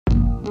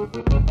Hey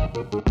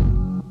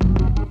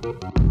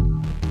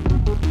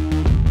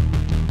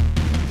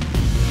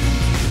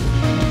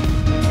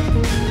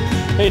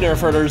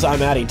Nerf Herders,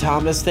 I'm Addy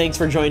Thomas. Thanks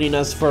for joining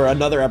us for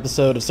another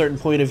episode of Certain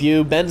Point of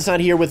View. Ben's not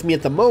here with me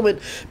at the moment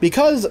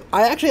because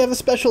I actually have a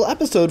special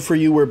episode for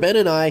you where Ben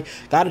and I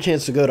got a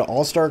chance to go to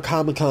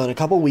All-Star&Con a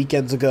couple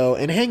weekends ago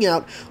and hang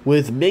out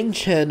with Ming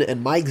Chen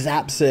and Mike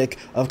Zapcic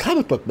of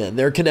Comic Book Men.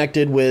 They're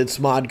connected with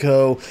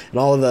Smodco and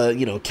all of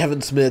the,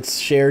 Kevin Smith's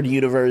shared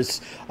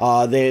universe.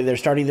 They're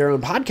starting their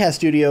own podcast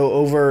studio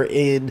over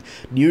in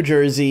New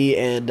Jersey,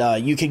 and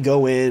you can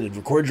go in and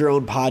record your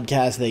own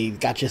podcast. They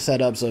got you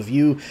set up, so if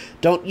you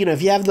don't,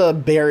 if you have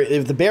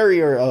if the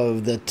barrier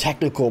of the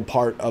technical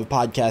part of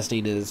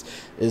podcasting is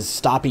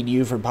stopping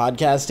you from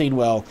podcasting,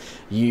 well,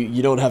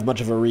 you don't have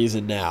much of a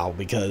reason now,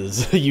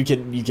 because you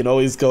can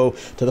always go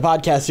to the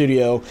podcast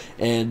studio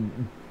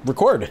and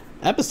record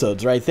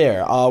episodes right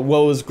there.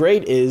 What was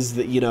great is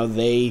that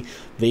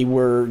they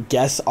were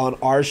guests on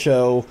our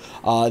show.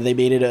 They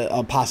made it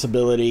a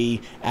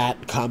possibility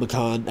at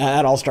Comic-Con,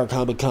 at All-Star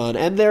Comic-Con,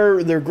 and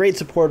they're great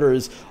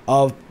supporters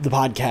of the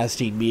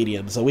podcasting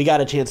medium. So we got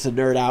a chance to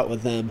nerd out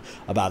with them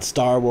about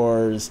Star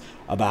Wars,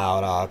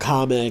 about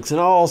comics, and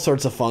all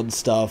sorts of fun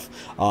stuff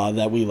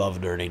that we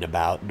love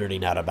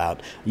nerding out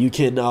about. You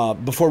can,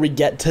 before we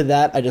get to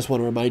that, I just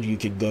want to remind you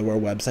can go to our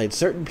website,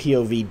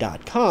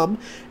 certainpov.com,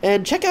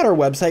 and check out our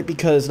website,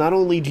 because not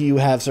only do you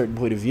have Certain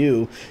Point of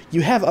View,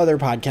 you have other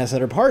podcasts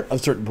that are part of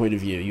Certain Point of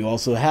View. You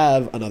also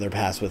have Another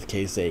Pass with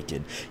Case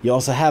Aiken. You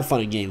also have Fun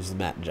and Games with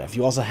Matt and Jeff.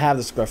 You also have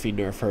the Scruffy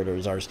Nerf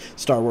Herders, our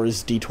Star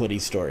Wars D20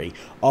 story.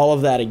 All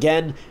of that,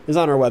 again, is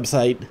on our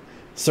website,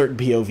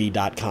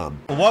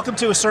 certainpov.com. Welcome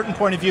to A Certain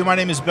Point of View. My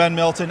name is Ben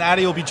Milton.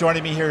 Addy will be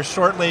joining me here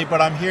shortly, but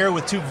I'm here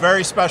with two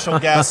very special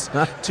guests,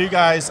 two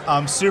guys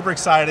I'm super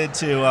excited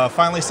to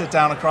finally sit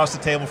down across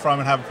the table from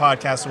and have a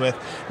podcast with.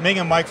 Ming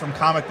and Mike from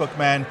Comic Book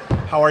Men.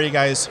 How are you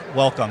guys?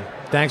 Welcome.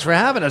 Thanks for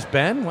having us,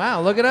 Ben.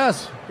 Wow, look at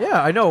us.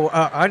 Yeah, I know.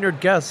 Honored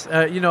guests.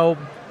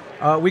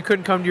 We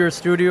couldn't come to your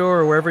studio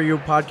or wherever you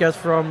podcast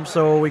from,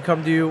 so we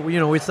come to you.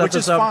 We set Which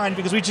this is up. fine,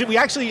 because we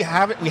actually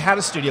have it. We had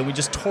a studio. We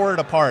just tore it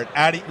apart.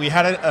 Addy, we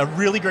had a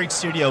really great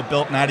studio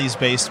built in Addy's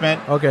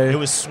basement. Okay, it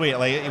was sweet.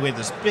 Like, we had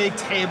this big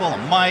table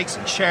and mics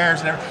and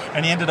chairs and everything,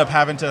 and he ended up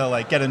having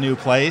to get a new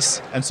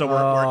place. And so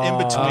we're in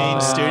between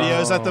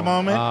studios at the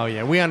moment. Oh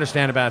yeah, we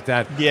understand about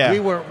that. Yeah, we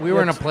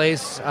were in a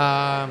place.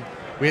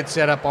 We had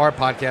set up our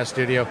podcast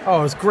studio.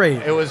 Oh, it was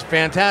great. It was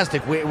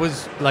fantastic. It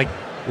was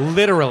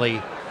literally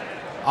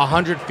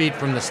 100 feet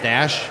from the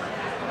stash.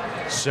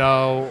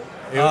 So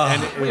we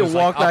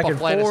walked back and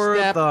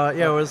forth.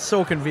 It was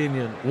so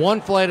convenient. One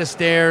flight of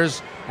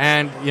stairs,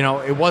 and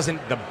it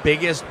wasn't the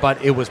biggest,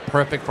 but it was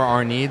perfect for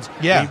our needs.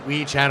 Yeah, we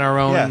each had our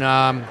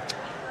own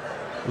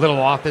little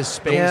office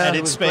space.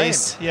 Edit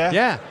space. Great.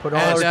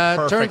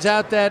 Yeah. Turns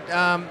out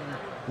that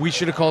we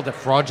should have called it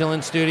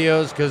Fraudulent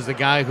Studios, because the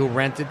guy who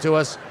rented to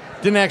us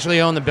didn't actually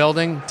own the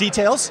building.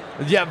 Details?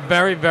 Yeah,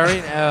 very,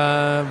 very,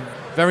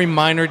 very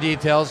minor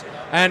details.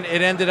 And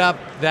it ended up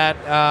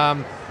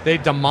that they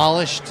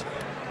demolished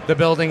the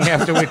building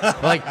after we,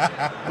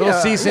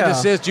 cease and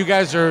desist. You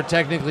guys are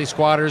technically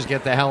squatters.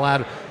 Get the hell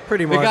out.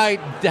 Pretty much.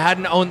 The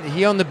guy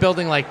he owned the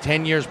building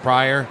 10 years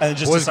prior. And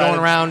just was going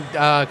around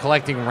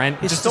collecting rent.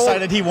 He just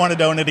decided he wanted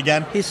to own it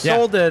again. He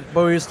sold it,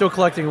 but he was still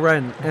collecting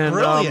rent. And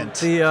brilliant.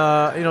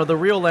 The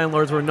real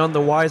landlords were none the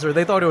wiser.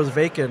 They thought it was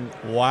vacant.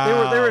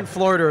 Wow. They were in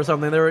Florida or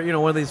something. They were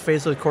one of these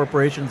faceless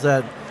corporations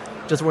that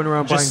just went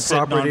around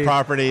buying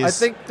properties. I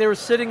think they were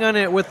sitting on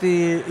it with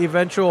the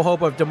eventual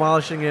hope of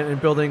demolishing it and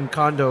building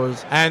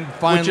condos. And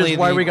finally, which is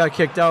why we got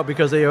kicked out,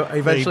 because they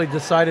eventually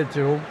decided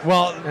to.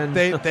 Well,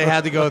 they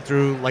had to go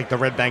through the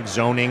Red Bank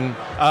zoning,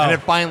 and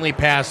it finally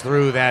passed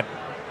through that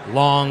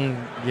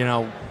long,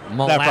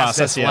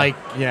 molasses.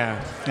 Yeah,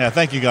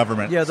 thank you,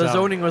 government. Yeah, the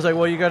zoning was like,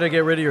 well, you got to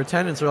get rid of your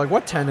tenants. They're like,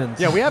 what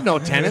tenants? Yeah, we have no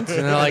tenants.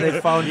 And they're like,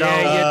 they found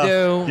out. Yeah,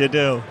 you do. You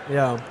do.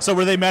 Yeah. So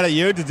were they mad at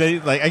you? Did they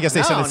I guess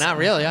they said no, it's not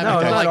really. No,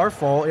 it's not our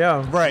fault.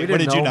 Yeah. Right. What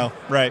did you know?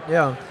 Right.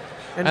 Yeah.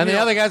 And the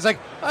other guy's like,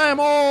 I'm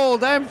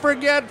old, I'm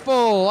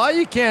forgetful.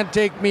 You can't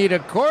take me to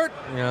court.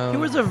 He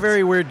was a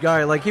very weird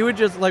guy. He would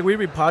just we'd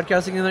be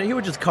podcasting and then he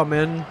would just come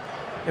in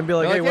and be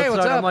like, hey,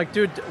 what's up? I'm like,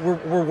 dude,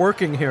 we're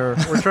working here.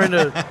 We're trying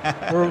to,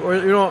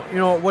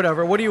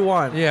 whatever. What do you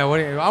want? Yeah,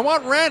 I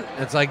want rent.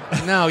 It's like,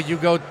 no, you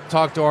go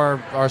talk to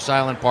our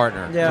silent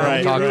partner. Yeah,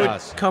 right. Talk he to would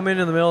us. come in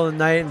the middle of the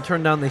night and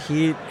turn down the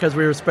heat because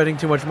we were spending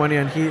too much money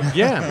on heat.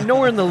 Yeah.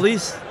 Nowhere in the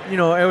lease, it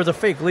was a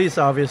fake lease,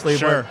 obviously.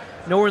 Sure.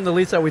 But nowhere in the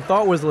lease that we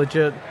thought was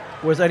legit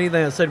was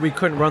anything that said we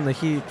couldn't run the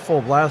heat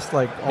full blast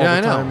all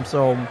the time.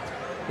 So...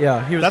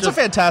 yeah, that's a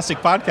fantastic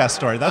podcast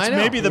story. That's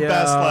maybe the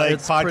best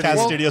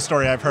podcast studio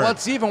story I've heard.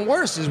 What's even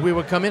worse is we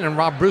would come in and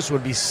Rob Bruce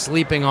would be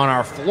sleeping on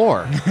our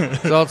floor.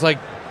 So it's like,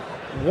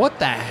 what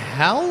the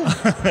hell?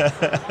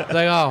 It's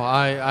like,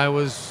 I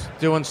was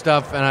doing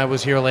stuff and I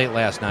was here late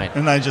last night.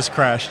 And I just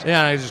crashed.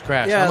 Yeah, I just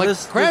crashed. Yeah, I'm like,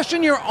 crashed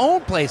in your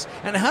own place.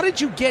 And how did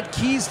you get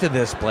keys to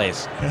this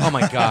place? Oh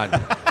my God.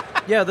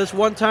 Yeah, this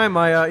one time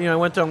I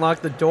went to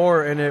unlock the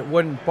door and it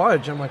wouldn't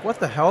budge. I'm like,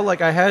 what the hell?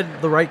 Like, I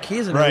had the right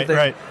keys and everything.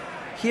 Right.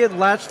 He had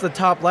latched the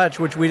top latch,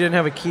 which we didn't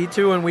have a key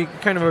to, and we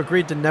kind of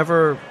agreed to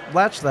never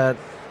latch that.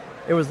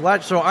 It was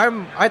latched, so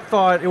I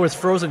thought it was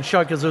frozen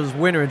shut because it was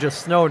winter and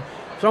just snowed.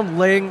 So I'm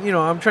laying,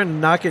 I'm trying to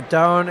knock it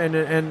down,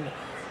 and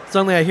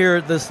suddenly I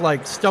hear this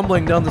like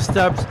stumbling down the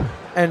steps,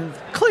 and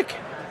click,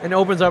 and it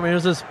opens up, and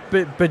there's this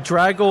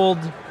bedraggled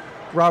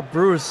Rob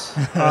Bruce.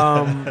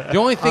 The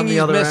only thing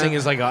he's missing end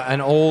is like an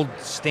old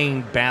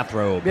stained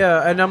bathrobe.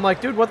 Yeah, and I'm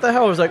like, dude, what the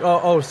hell? He was like,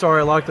 oh,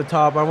 sorry, I locked the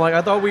top. I'm like,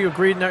 I thought we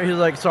agreed. He was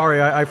like,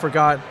 sorry, I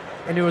forgot.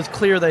 And it was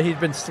clear that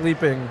he'd been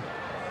sleeping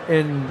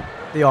in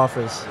the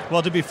office.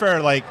 Well, to be fair,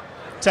 like,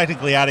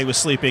 technically Addy was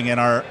sleeping in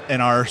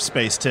our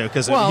space too,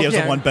 because he has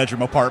a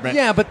 1-bedroom apartment.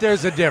 Yeah, but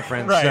there's a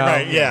difference.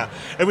 Right, yeah.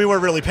 And we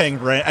weren't really paying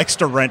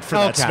extra rent for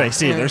that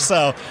space either.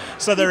 So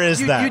there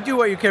is that. You do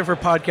what you can for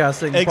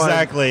podcasting.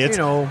 Exactly.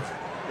 But,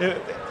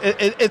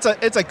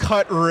 it's a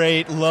cut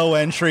rate, low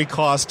entry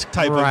cost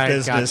type of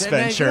business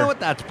venture. You know what?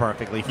 That's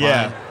perfectly fine.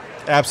 Yeah,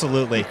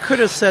 absolutely. Could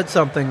have said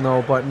something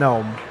though, but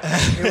no.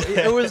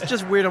 It was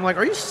just weird. I'm like,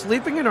 are you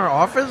sleeping in our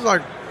office?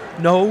 Like,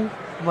 no.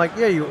 I'm like,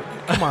 yeah, you.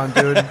 Come on,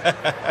 dude.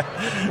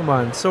 Come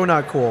on, so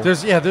not cool.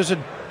 There's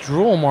a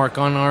drool mark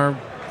on our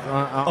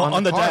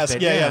on the carpet.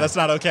 desk. Yeah, that's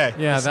not okay.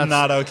 Yeah, that's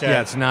not okay.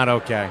 Yeah, it's not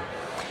okay.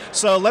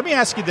 So let me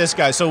ask you this,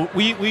 guys. So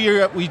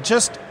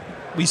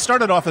we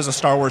started off as a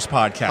Star Wars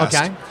podcast,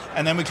 okay,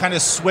 and then we kind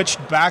of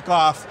switched back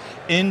off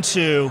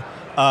into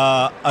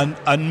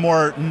a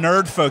more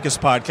nerd-focused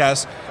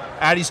podcast.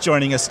 Addy's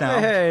joining us now.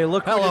 Hey,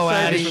 look! Hello,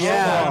 Addy.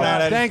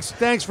 Yeah.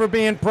 Thanks for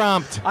being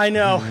prompt. I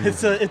know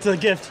it's a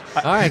gift.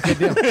 All right, good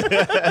deal.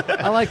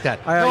 I like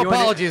that. No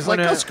apologies.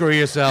 Go screw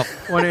yourself.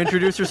 Want to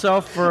introduce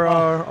yourself for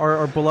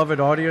our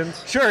beloved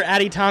audience? Sure,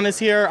 Addy Thomas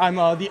here. I'm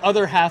the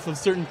other half of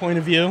Certain Point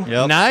of View.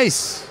 Yep.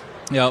 Nice.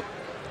 Yep.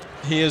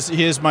 He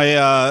is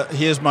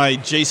my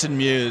Jason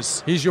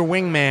Mewes. He's your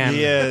wingman.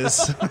 He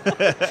is.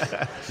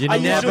 I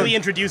usually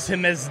introduce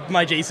him as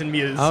my Jason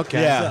Mewes.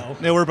 Okay. Yeah.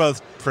 No, we're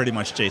both pretty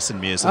much Jason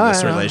Mewes in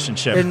this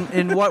relationship.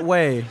 In what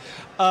way?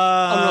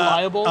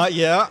 Unreliable.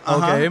 Yeah.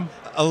 Okay.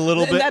 A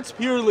little bit. And that's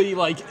purely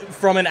like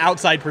from an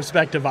outside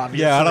perspective,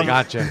 obviously. Yeah, I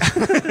gotcha.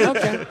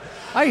 Okay.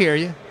 I hear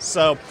you.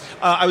 So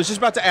I was just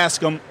about to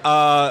ask him,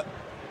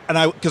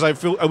 because I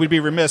feel I would be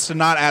remiss to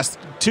not ask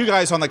two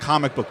guys on the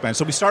comic book bench.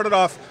 So we started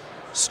off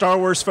Star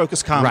Wars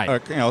focused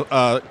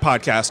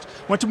podcast.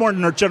 Went to more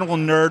general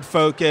nerd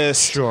focus.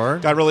 Sure.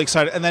 Got really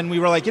excited, and then we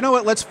were like, you know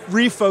what? Let's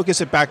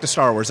refocus it back to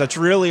Star Wars. That's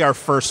really our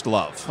first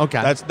love.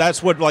 Okay.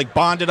 That's what like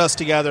bonded us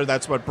together.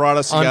 That's what brought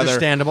us together.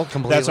 Understandable,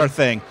 completely. That's our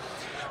thing.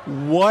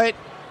 What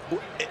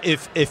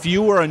if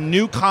you were a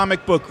new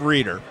comic book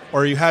reader,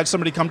 or you had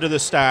somebody come to the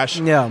stash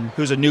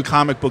who's a new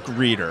comic book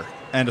reader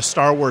and a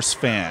Star Wars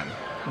fan?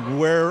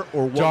 Where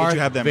or what Darth would you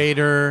have them?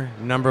 Vader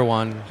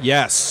 #1.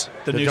 Yes,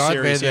 the new Darth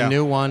series. Vader, the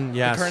new one.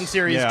 Yes, The current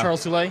series,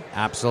 Charles Soule.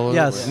 Absolutely.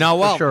 Yes, No,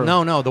 well, for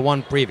sure. no, the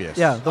one previous.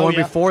 Yeah, the one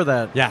before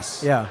that.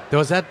 Yes. Yeah. There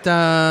was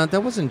that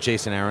wasn't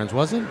Jason Aaron's,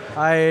 was it?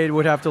 I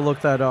would have to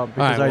look that up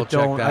because All right, we'll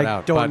check that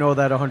out, I don't know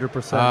that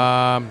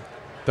 100%.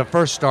 The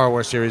first Star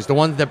Wars series, the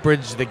one that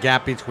bridged the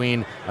gap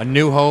between A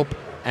New Hope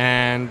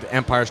and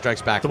Empire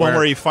Strikes Back. The one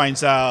where he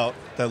finds out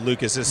that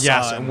Luke is his son.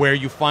 Yes, and where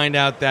you find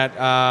out that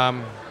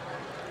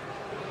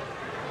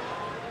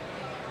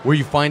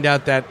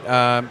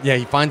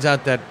he finds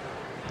out that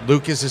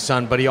Luke is his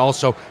son, but he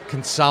also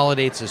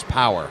consolidates his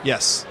power.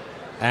 Yes.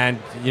 And,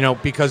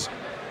 because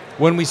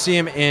when we see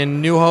him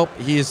in New Hope,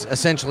 he is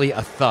essentially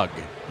a thug.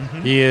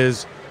 Mm-hmm. He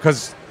is,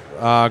 because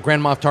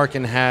Grand Moff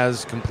Tarkin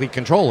has complete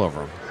control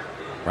over him,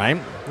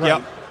 right?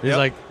 Yep. He's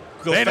like,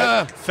 Go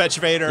Vader! Fetch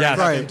Vader and Yes.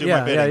 have him do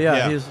my bidding.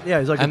 Yeah.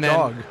 He's like and a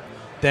dog.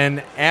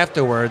 Then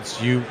afterwards,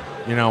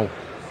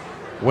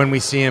 when we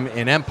see him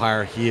in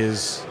Empire, he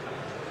is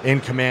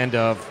in command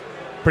of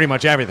pretty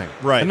much everything.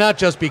 Right. And not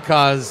just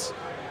because,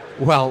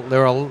 well,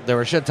 there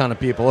were a shit ton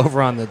of people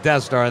over on the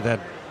Death Star that,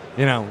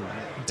 Didn't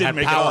had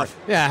make power. it off.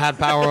 Yeah, had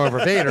power over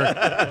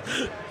Vader.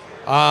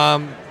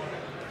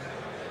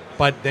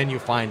 But then you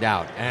find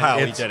out. And how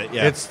he did it,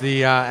 yeah. It's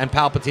the, and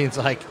Palpatine's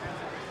like,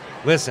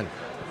 listen,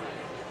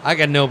 I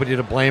got nobody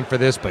to blame for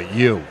this but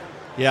you.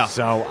 Yeah.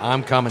 So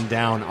I'm coming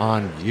down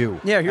on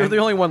you. Yeah, you're the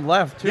only one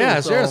left, too.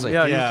 Yeah, so, seriously.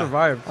 Yeah, Yeah. you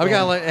survived. I've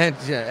got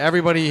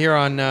everybody here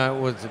on,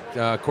 was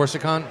it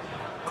Corsican?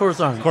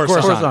 Coruscant.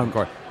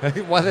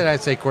 Why did I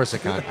say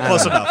Corsican?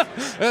 Close enough.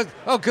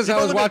 Because I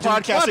was only been watching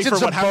podcasting for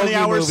some how many bogey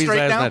hours movies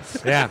straight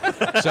last night.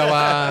 Yeah.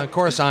 So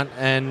Coruscant,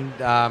 and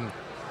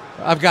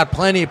I've got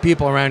plenty of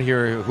people around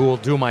here who will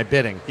do my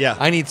bidding. Yeah.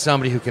 I need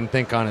somebody who can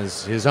think on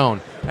his own.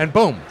 And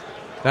boom,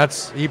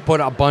 he put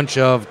a bunch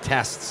of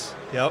tests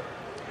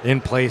in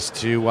place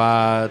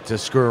to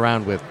screw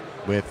around with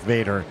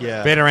Vader.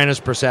 Yeah. Vader and his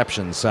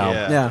perception. So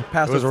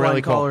past it was the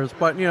really flying cool. colors.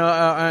 But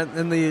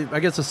in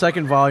the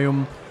second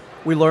volume,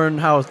 we learn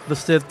how the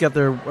Sith get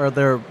their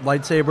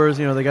lightsabers.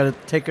 They got to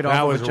take it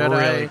That off was of a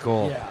Jedi. really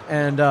cool. Yeah.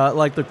 And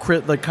like the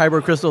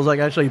kyber crystals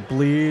actually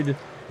bleed.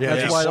 Yeah,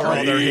 That's why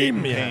all their hate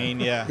scream, and pain.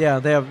 Yeah.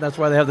 that's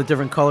why they have the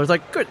different colors.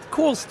 Like, good,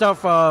 cool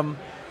stuff.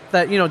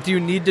 that, do you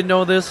need to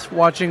know this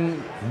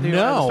watching the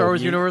Star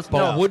Wars universe?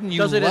 But no. wouldn't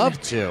you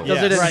love to?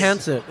 Does it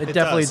enhance it? It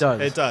definitely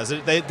does. It does.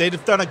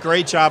 They've done a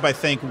great job, I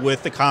think,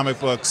 with the comic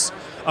books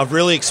of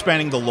really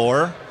expanding the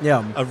lore.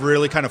 Yeah. Of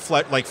really kind of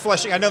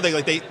fleshing. I know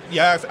they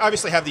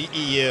obviously have the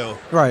EU.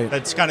 Right.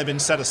 That's kind of been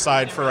set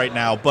aside for right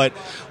now. But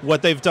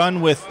what they've done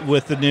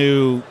with the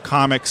new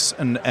comics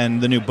and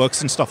the new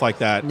books and stuff like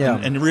that,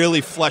 and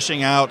really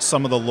fleshing out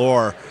some of the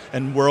lore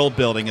and world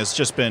building has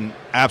just been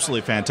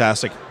absolutely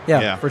fantastic.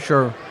 Yeah, for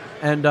sure.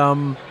 And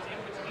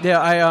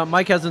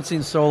Mike hasn't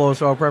seen Solo,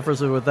 so I'll preface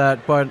it with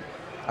that. But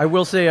I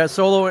will say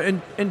Solo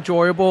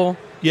enjoyable.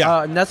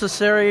 Yeah.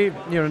 Necessary.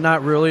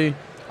 Not really.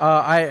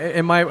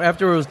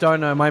 After it was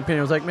done, my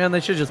opinion was like, man,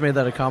 they should have just made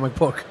that a comic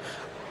book.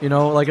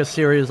 Like a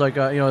series, like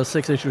a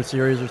 6-issue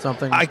series or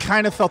something. I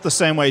kind of felt the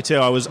same way too.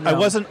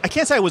 I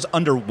can't say I was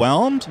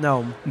underwhelmed.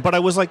 No. But I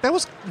was like,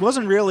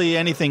 wasn't really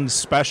anything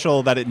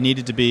special that it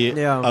needed to be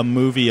a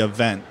movie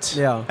event.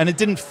 Yeah. And it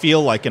didn't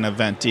feel like an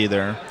event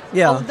either.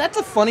 Yeah. Well, that's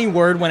a funny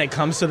word when it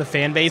comes to the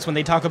fan base when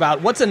they talk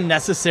about what's a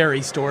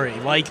necessary story.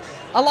 Like,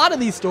 a lot of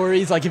these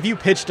stories, like if you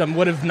pitched them,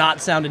 would have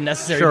not sounded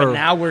necessary, but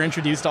now we're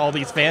introduced to all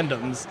these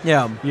fandoms.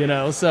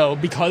 Yeah. So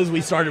because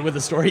we started with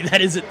a story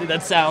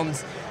that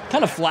sounds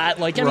kind of flat,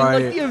 like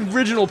the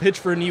original pitch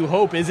for New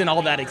Hope isn't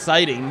all that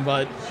exciting,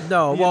 but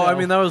no. Well, I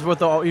mean that was with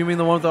you mean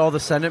the one with all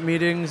the Senate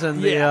meetings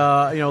and the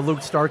Luke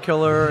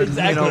Starkiller and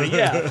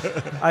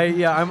exactly.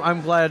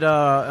 I'm glad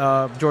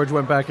George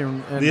went back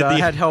and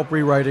had help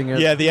rewriting it.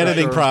 Yeah, the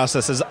editing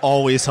process has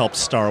always helped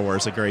Star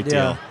Wars a great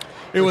deal.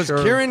 It was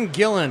Kieran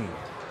Gillen.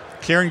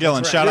 Kieran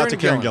Gillen. Shout out to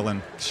Kieran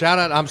Gillen. Shout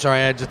out. I'm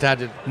sorry. I just had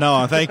to.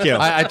 No, thank you.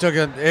 I took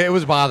it. It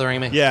was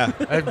bothering me. Yeah.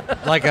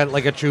 Like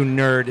a true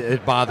nerd,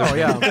 it bothered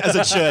me. As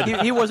it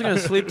should. He wasn't going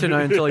to sleep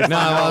tonight until he found out.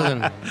 No, I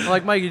wasn't.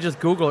 Like, Mike, you just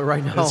Google it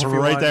right now. It's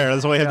right there.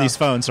 That's why we have these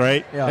phones,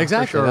 right? Yeah,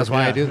 exactly. Sure. That's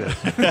why I do this.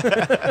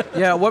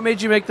 Yeah. What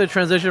made you make the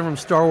transition from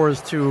Star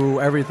Wars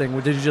to everything?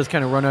 Did you just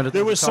kind of run out of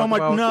There was so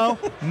much.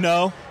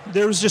 No.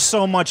 There was just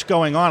so much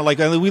going on. Like,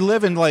 we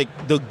live in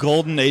like the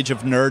golden age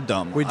of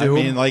nerddom. We do.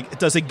 I mean, like,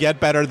 does it get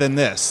better than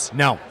this?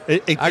 No.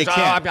 It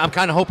can't. I'm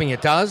kind of hoping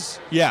it does.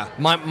 Yeah.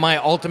 My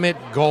ultimate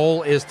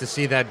goal is to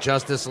see that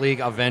Justice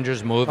League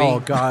Avengers movie. Oh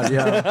God,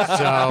 yeah.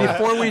 So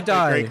before we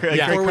die, great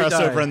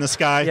crossover in the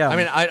sky. Yeah. I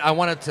mean, I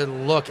want it to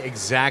look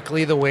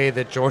exactly the way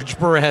that George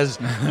Perez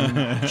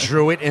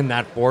drew it in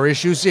that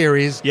 4-issue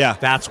series. Yeah.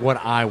 That's what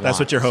I want. That's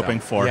what you're hoping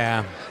for.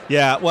 Yeah.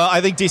 Yeah, well,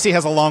 I think DC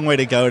has a long way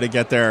to go to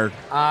get their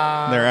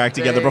act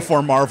together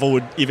before Marvel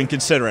would even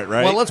consider it,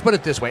 right? Well, let's put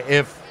it this way: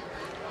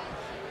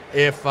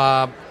 if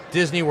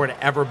Disney were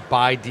to ever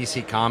buy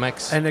DC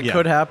Comics, and it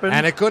could happen,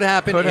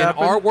 in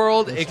our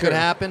world, it could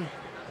happen,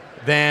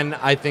 then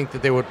I think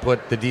that they would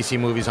put the DC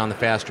movies on the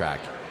fast track.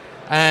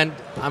 And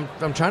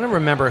I'm trying to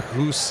remember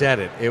who said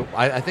it.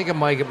 I think it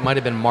might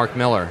have been Mark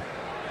Miller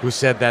who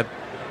said that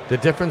the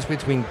difference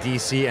between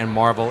DC and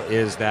Marvel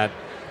is that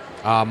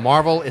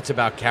Marvel, it's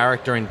about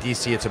character, and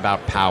DC, it's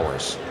about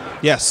powers.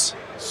 Yes.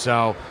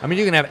 So, I mean,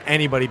 you can have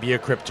anybody be a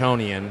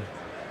Kryptonian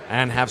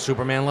and have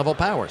Superman-level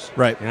powers.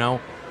 Right.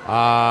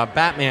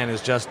 Batman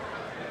is just...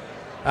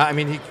 I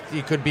mean,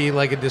 he could be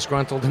like a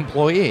disgruntled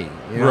employee.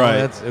 Right.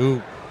 That's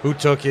who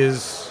took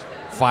his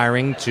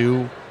firing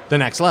to the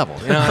next level.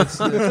 It's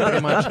pretty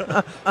much...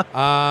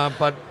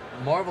 but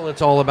Marvel,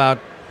 it's all about...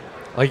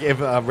 Like, if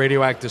a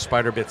radioactive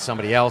spider bit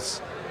somebody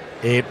else,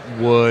 it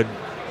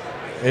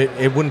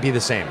wouldn't be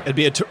the same. It'd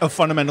be a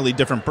fundamentally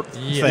different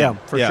thing. Yeah,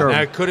 for sure.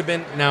 Now, it could have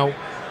been... Now,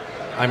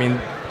 I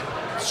mean,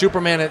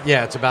 Superman,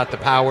 it's about the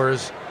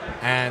powers,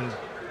 and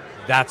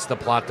that's the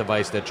plot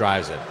device that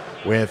drives it.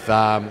 With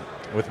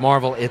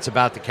Marvel, it's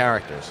about the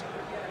characters.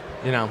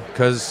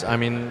 Because, I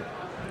mean,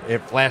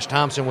 if Flash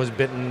Thompson was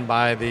bitten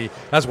by the...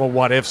 That's what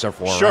What Ifs are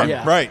for, sure, right?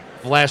 Yeah. Right.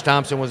 Flash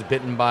Thompson was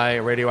bitten by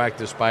a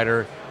radioactive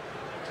spider,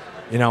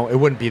 it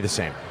wouldn't be the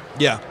same.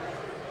 Yeah.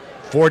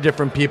 4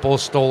 different people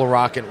stole a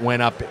rocket,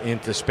 went up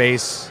into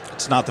space.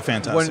 It's not the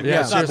Fantastic.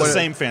 It's not the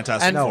same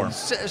Fantastic Four.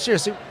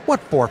 Seriously, what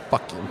 4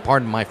 fucking,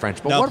 pardon my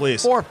French, but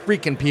please. 4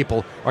 freaking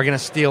people are going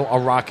to steal a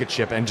rocket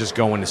ship and just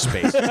go into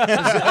space?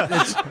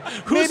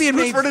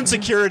 Who's for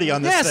insecurity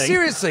on this thing? Yeah,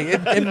 seriously.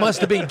 It must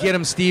have been Get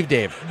 'em Steve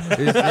Dave.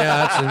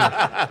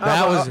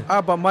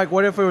 But Mike,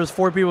 what if it was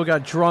 4 people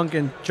got drunk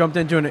and jumped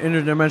into an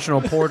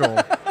interdimensional portal?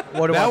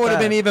 That would have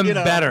been even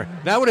better.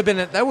 That would have been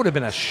a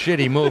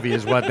shitty movie,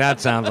 is what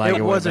that sounds like.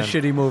 It was a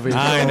shitty movie.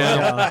 I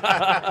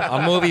know.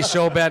 A movie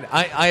so bad.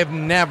 I have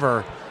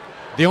never.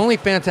 The only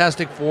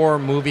Fantastic Four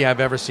movie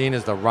I've ever seen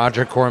is the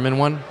Roger Corman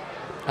one.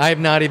 I have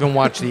not even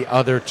watched the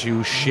other 2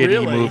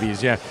 shitty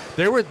movies. Yeah,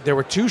 there were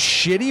 2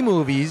 shitty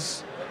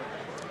movies,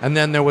 and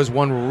then there was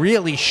one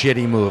really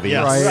shitty movie.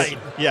 Yes. Right.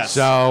 Yes.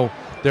 So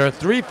there are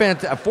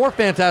 4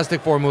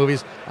 Fantastic Four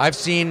movies I've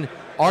seen.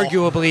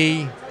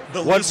 Arguably.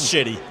 The least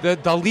shitty.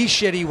 The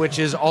least shitty, which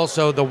is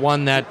also the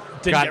one that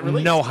got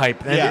no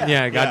hype.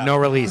 Got no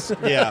release.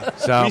 Yeah.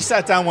 So we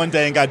sat down one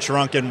day and got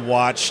drunk and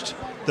watched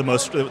the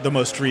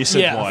most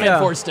recent one. Fan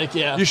Force stick.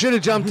 Yeah. You should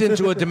have jumped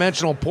into a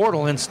dimensional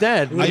portal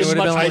instead. I should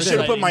like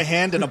have put my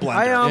hand in a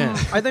blender.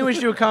 I think we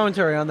should do a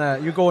commentary on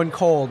that. You go in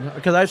cold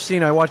because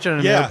I watched it on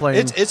an airplane.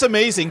 It's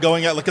amazing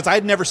going out because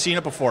I'd never seen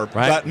it before.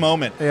 Right. That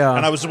moment, Yeah.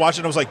 and I was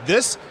watching. I was like,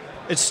 this.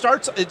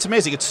 It's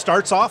amazing. It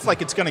starts off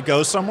like it's going to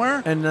go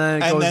somewhere, and then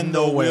the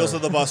nowhere. wheels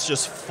of the bus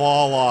just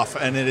fall off,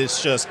 and it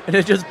starts.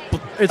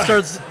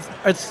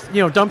 It's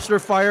dumpster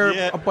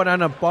fire, but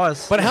on a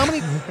bus. But how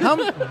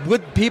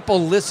would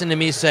people listen to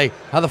me say,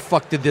 how the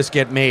fuck did this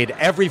get made?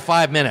 Every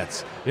 5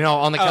 minutes,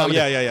 on the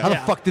commentary. Yeah. How the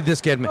fuck did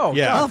this get made? Oh,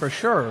 yeah, for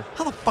sure.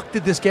 How the fuck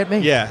did this get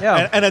made?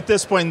 Yeah. And at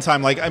this point in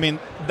time,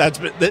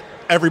 that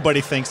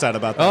everybody thinks that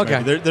about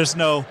that movie. There's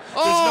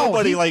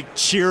nobody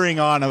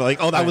cheering on. I'm like,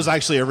 that was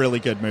actually a really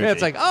good movie. Yeah,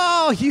 it's like,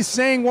 he's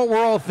saying what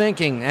we're all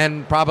thinking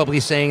and probably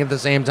saying at the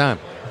same time.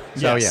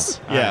 So,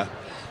 yeah.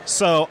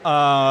 So,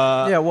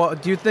 well,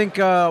 do you think,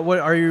 what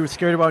are you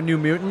scared about New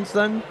Mutants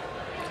then?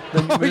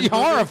 Are you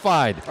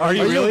horrified? Are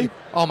you really?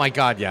 Oh my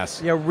God,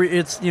 yes. Yeah,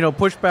 it's,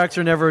 pushbacks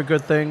are never a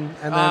good thing.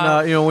 And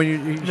then, when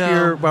you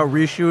hear about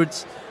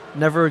reshoots,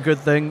 never a good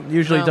thing.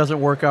 Usually doesn't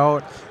work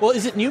out. Well,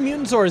 is it New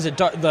Mutants or is it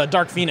the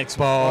Dark Phoenix?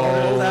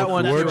 Oh, that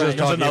one. We're just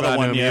talking another about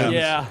one, New Mutants.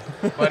 Yeah.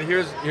 But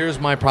here's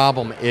my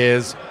problem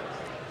is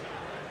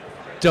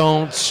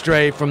don't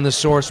stray from the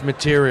source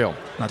material.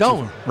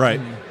 Don't. Right.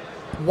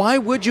 Why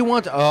would you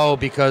want to?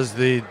 Because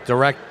the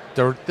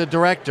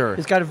director.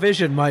 He's got a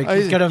vision, Mike.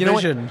 He's got a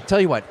vision. Tell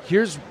you what,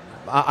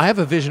 I have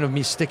a vision of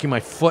me sticking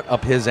my foot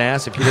up his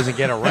ass if he doesn't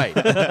get it right.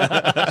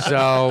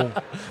 So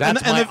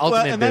that's my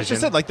ultimate and that's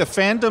vision. just it. Like the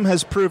fandom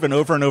has proven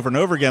over and over and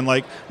over again.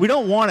 Like we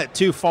don't want it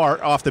too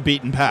far off the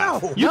beaten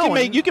path.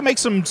 You can make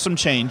some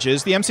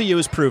changes. The MCU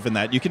has proven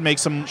that you can make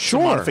some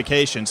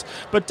modifications,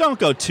 but don't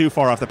go too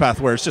far off the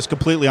path where it's just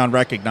completely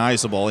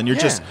unrecognizable and you're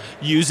just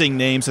using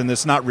names and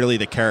it's not really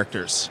the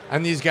characters.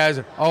 And these guys,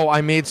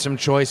 I made some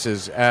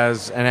choices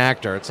as an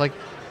actor. It's like,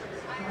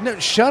 no,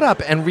 shut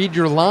up and read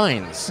your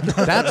lines.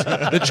 That's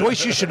the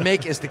choice you should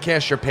make is to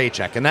cash your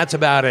paycheck, and that's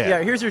about it.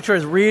 Yeah, here's your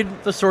choice: read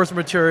the source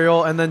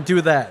material and then do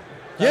that.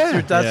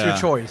 That's your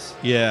choice.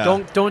 Yeah.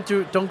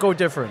 Don't go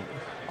different.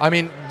 I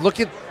mean, look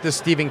at the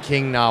Stephen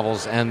King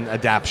novels and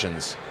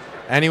adaptions.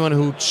 Anyone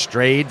who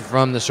strayed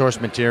from the source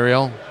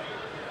material,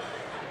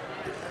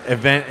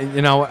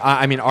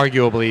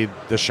 arguably,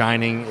 The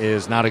Shining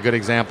is not a good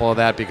example of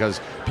that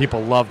because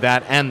people love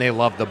that and they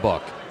love the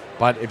book.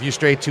 But if you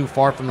stray too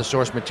far from the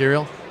source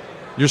material,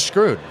 you're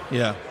screwed.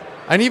 Yeah.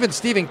 And even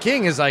Stephen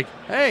King is like,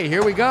 hey,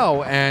 here we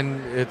go.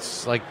 And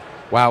it's like,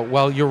 wow,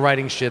 well, you're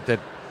writing shit that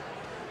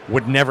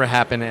would never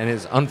happen and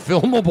is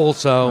unfilmable.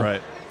 So,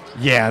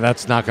 yeah,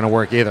 that's not going to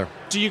work either.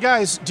 Do you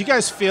guys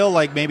feel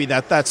like maybe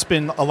that's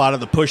been a lot of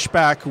the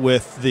pushback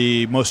with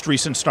the most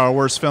recent Star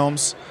Wars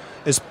films?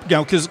 Is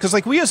because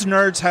like we as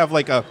nerds have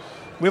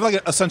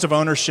a sense of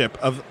ownership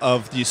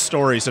of these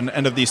stories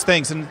and of these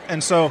things.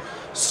 And so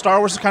Star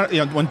Wars is kind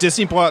of, when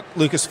Disney bought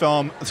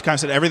Lucasfilm, it's kind of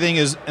said everything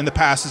is in the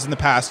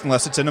past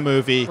unless it's in a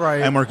movie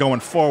and we're going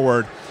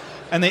forward.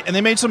 And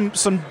they made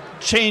some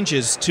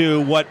changes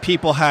to what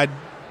people had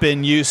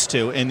been used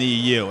to in the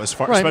EU,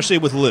 especially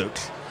with Luke.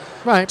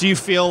 Right. Do you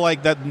feel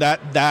like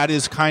that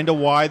is kind of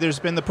why there's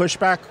been the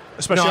pushback,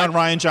 especially on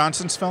Rian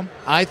Johnson's film?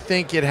 I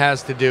think it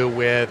has to do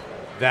with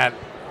that,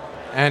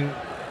 and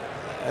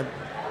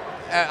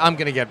I'm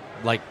going to get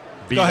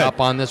beat up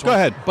on this one. Go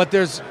ahead. But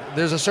there's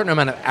a certain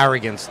amount of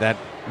arrogance that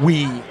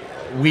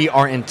we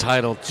are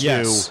entitled to.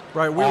 Yes.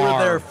 Right. We were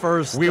there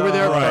first. We were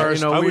there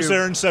first. I was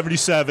there in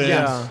 '77.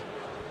 Yeah.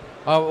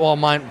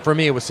 Well, for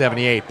me it was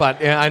 '78,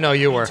 but I know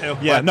you were.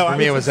 Yeah. No, for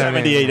me it was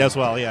 '78 as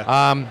well.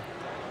 Yeah.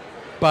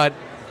 But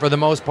for the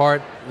most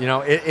part,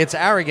 it's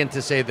arrogant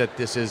to say that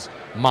this is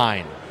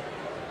mine,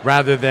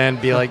 rather than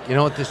be like,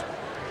 what,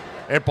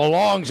 it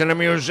belongs in a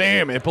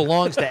museum. It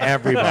belongs to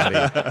everybody.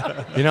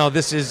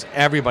 This is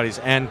everybody's.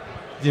 And,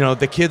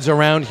 the kids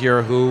around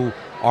here who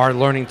are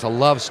learning to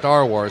love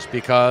Star Wars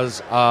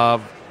because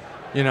of,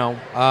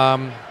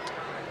 The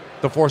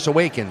Force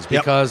Awakens,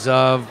 because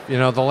of,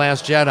 The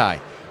Last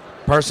Jedi.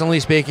 Personally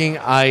speaking,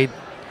 it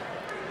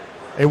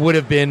would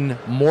have been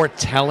more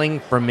telling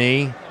for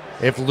me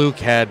if Luke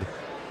had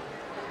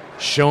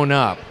shown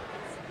up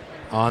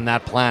on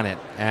that planet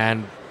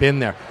and been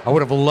there. I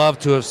would have loved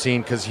to have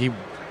seen, because he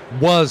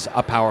was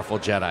a powerful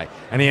Jedi,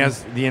 and he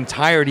has the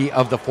entirety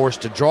of the Force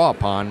to draw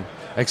upon,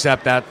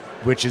 except that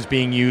which is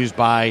being used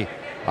by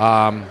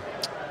Kylo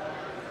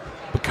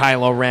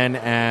Ren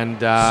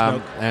and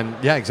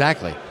yeah,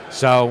 exactly.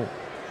 So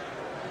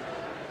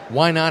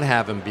why not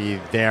have him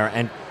be there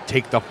and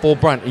take the full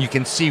brunt? You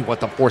can see what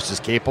the Force is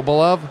capable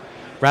of,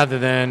 rather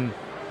than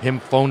him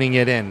phoning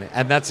it in,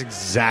 and that's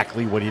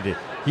exactly what he did.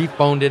 He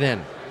phoned it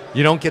in.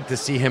 You don't get to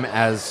see him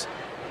as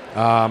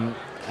an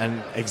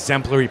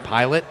exemplary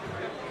pilot,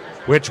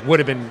 which would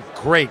have been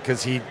great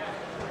because he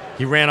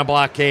ran a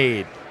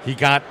blockade. He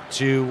got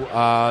to,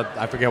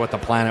 I forget what the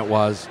planet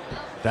was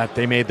that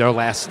they made their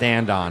last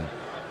stand on.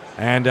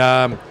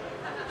 And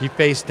he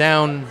faced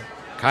down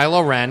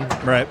Kylo Ren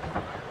right,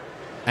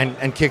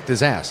 and kicked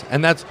his ass.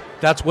 And that's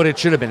that's what it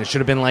should have been. It should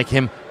have been like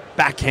him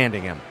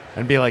backhanding him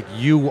and be like,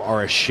 you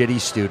are a shitty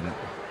student.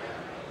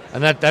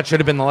 And that should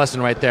have been the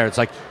lesson right there. It's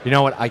like, you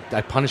know what, I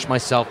punished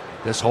myself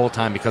this whole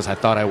time because I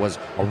thought I was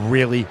a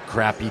really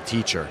crappy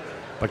teacher.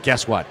 But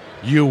guess what?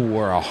 You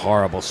were a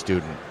horrible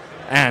student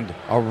and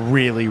a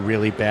really,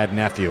 really bad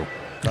nephew.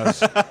 You're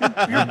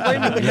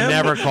blaming You him.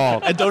 never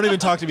called. And don't even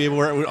talk to me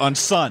on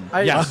Sun.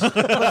 Yes.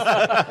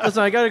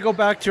 Listen, I got to go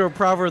back to a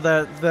proverb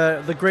that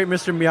the great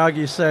Mr.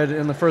 Miyagi said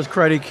in the first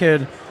Karate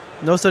Kid: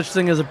 "No such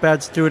thing as a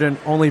bad student,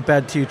 only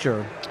bad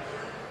teacher."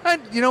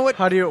 And you know what?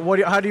 How do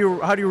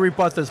you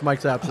rebut this,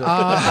 Mike Zapcic?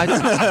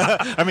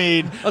 I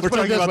mean, we're put it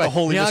talking this about way. the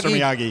holy Mr.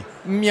 Miyagi.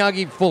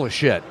 Miyagi full of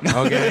shit.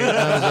 Okay?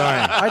 I'm sorry.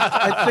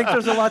 I think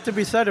there's a lot to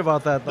be said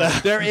about that, though.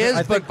 There is,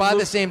 I but think by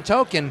Luke- the same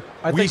token,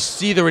 I we think-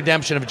 see the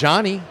redemption of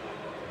Johnny,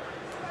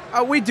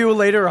 We do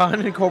later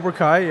on in Cobra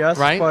Kai, yes.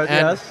 right? But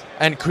and, yes.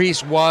 and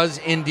Kreese was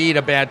indeed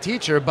a bad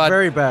teacher, but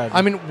Very bad.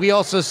 I mean, we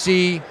also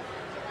see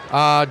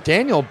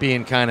Daniel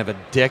being kind of a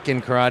dick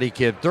in Karate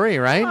Kid 3,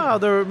 right?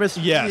 Oh,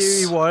 Yes.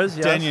 he was,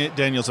 yes.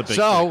 Daniel's a big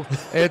So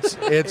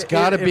it's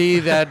got to be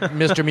that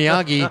Mr.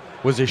 Miyagi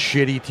was a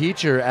shitty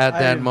teacher at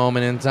that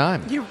moment in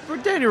time.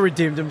 Daniel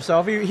redeemed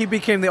himself. He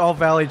became the All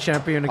Valley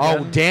champion again.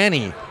 Oh,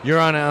 Danny, you're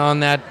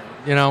on that.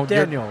 You know,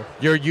 Daniel.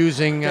 You're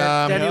using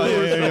Danny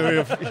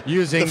Lewis.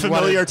 using The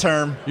familiar what,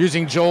 term.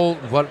 using Joel.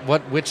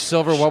 Which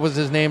Silver? What was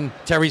his name?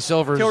 Terry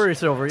Silver's. Terry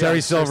Silver, yeah.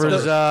 Terry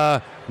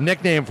Silver's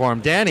nickname for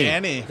him, Danny.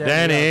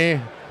 Danny.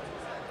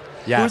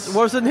 Yes.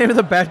 What was the name of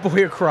the bad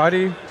boy of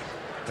karate?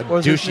 What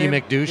was his Douchey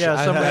name? McDouche.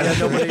 Yeah,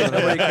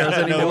 nobody cares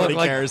anymore. Nobody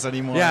like- cares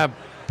anymore. Yeah,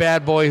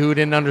 bad boy who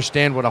didn't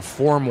understand what a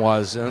form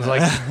was, and it's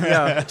like,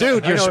 Yeah.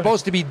 dude, you're I know.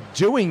 supposed to be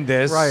doing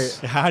this, Right.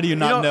 How do you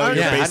not know I- your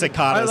yeah, basic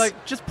I katas?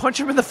 just punch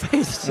him in the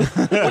face.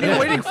 What are you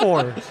waiting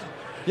for?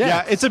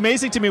 Yeah, it's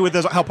amazing to me with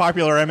how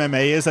popular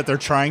MMA is that they're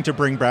trying to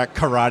bring back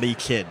Karate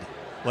Kid.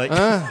 Like,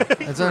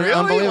 It's really?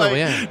 unbelievable. Like,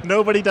 Yeah.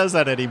 Nobody does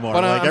that anymore.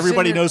 But, like I'm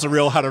everybody sitting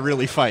knows how to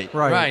really fight.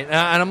 Right. Right,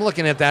 and I'm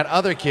looking at that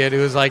other kid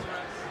who's like,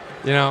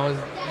 you know,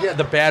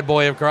 the bad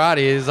boy of karate.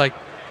 Is like,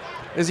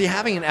 is he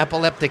having an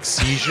epileptic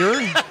seizure?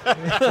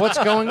 What's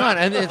going on?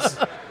 And it's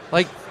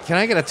like, can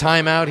I get a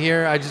timeout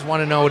here? I just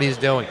want to know what he's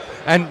doing.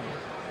 And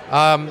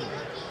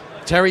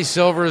Terry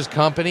Silver's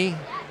company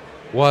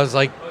was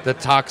like the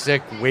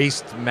toxic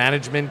waste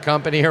management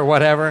company or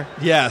whatever.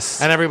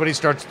 Yes. And everybody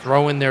starts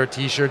throwing their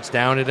T-shirts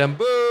down at him.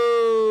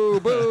 Boo,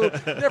 boo.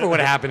 Never would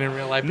happen in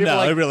real life. People no,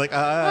 are they'd be like,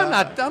 I'm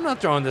not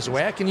throwing this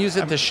away. I can use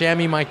it to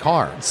chamois my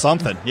car.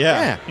 something. Yeah.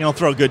 Yeah. You don't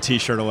throw a good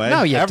T-shirt away.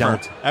 No, you ever,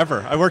 don't.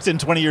 Ever. I worked in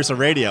 20 years of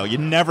radio. You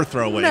never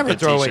throw away a Never good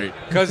throw T-shirt. away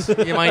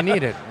because you might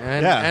need it.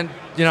 And, Yeah. and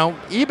you know,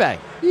 eBay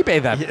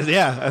that.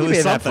 Yeah, at You least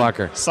pay that something.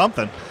 fucker.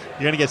 Something. You're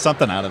going to get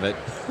something out of it.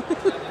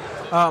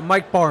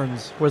 Mike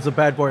Barnes was the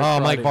bad boy. of Oh,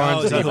 karate. Mike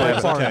Barnes. Oh, is that who it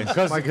is? Okay.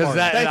 Because Mike Barnes.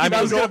 that, Thank I you, mean,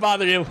 I was going to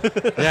bother you.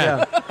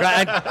 yeah,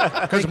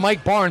 because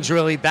Mike Barnes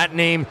really that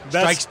name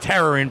strikes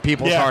terror in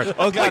people's Yeah. hearts.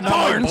 Oh, God, Mike not Mike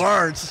Barnes.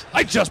 Barnes.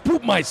 I just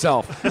pooped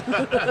myself.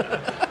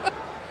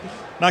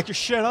 Knock your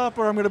shit up,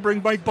 or I'm going to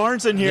bring Mike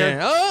Barnes in here.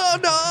 Yeah. Oh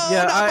no!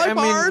 Yeah, not I Mike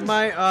Barnes. mean,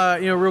 my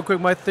real quick,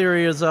 my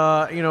theory is,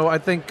 I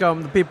think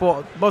the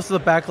people, most of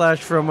the backlash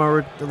from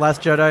The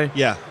Last Jedi,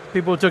 Yeah.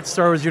 people took the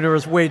Star Wars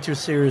universe way too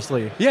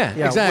seriously. Yeah,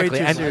 exactly. Way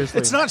too And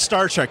seriously. It's not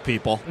Star Trek,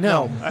 people.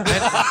 No.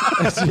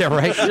 Yeah,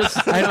 right.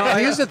 And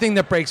here's the thing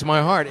that breaks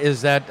my heart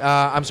is that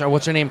I'm sorry.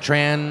 What's her name?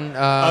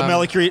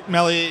 Melly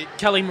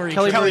Kelly Marie.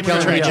 Kelly Kelly Marie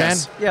Marie Tran.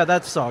 Tran. Yeah,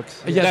 that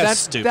sucks. Yeah, That's that,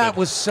 stupid. That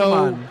was so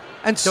Come on.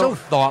 and so Don't-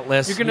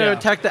 thoughtless. You're going to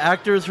attack the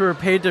actors who are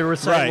paid to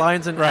recite Right,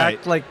 lines and right.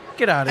 act like,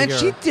 get out of and here.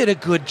 she did a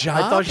good job.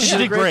 I thought She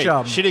did great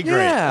job. She did great.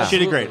 Yeah. She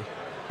did great.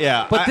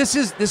 Yeah. But this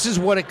is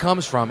what it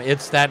comes from.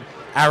 It's that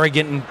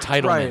arrogant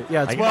entitlement. Right,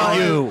 yeah. It's Like, well,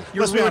 you.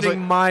 You're Let's be honest,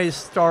 ruining my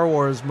Star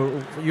Wars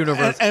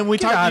universe. And we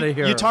Get talked. out of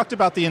here. You talked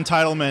about the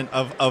entitlement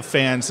of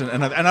fans,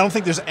 and I don't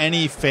think there's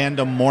any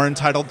fandom more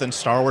entitled than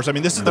Star Wars. I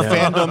mean, this is the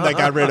fandom that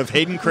got rid of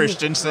Hayden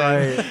Christensen,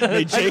 Right.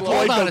 made Jake Hold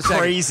Lloyd on go a second.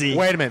 crazy.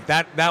 Wait a minute.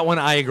 That one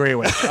I agree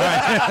with. All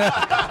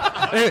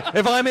right.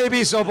 If I may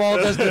be so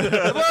bold as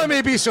to, if I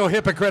may be so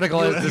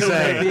hypocritical as to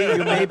say,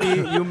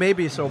 you may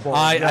be so bold.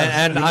 I Yes,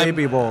 and you I may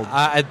be bold.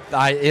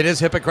 it is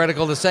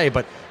hypocritical to say,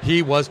 but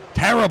he was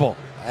terrible,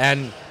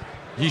 and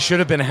he should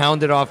have been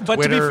hounded off But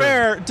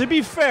Twitter. to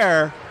be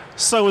fair,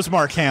 so is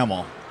Mark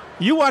Hamill.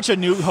 You watch A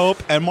New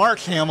Hope, and Mark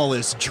Hamill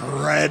is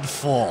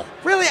dreadful.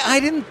 Really, I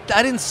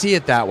didn't see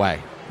it that way.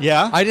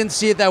 Yeah. I didn't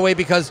see it that way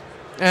because,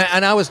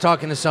 and I was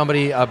talking to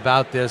somebody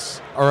about this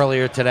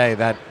earlier today,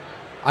 that,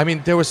 I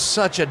mean, there was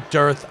such a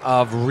dearth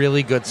of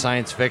really good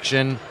science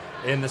fiction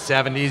in the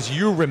 70s.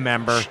 You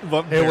remember,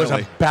 Well, it was a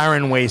barely.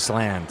 barren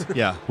wasteland.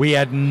 Yeah. We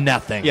had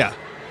nothing. Yeah.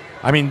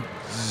 I mean,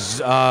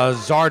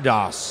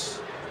 Zardos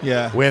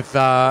Yeah. with,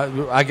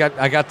 I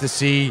got to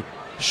see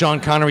Sean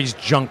Connery's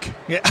junk.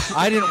 Yeah.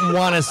 I didn't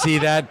want to see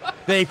that.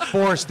 They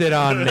forced it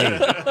on me.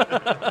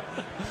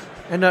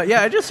 And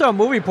I just saw a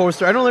movie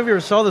poster. I don't know if you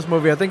ever saw this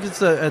movie. I think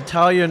it's an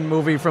Italian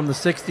movie from the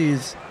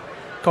 60s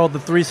called The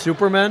Three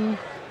Supermen.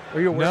 Are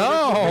you aware?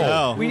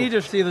 No. We need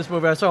to see this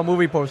movie. I saw a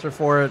movie poster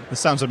for it This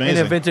sounds amazing.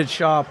 in a vintage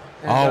shop.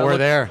 And, We're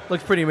there.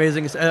 Looks pretty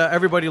amazing.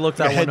 Everybody looked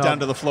that I one head up. down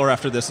to the floor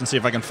after this and see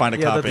if I can find a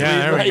the copy. three, Yeah,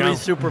 there we three go.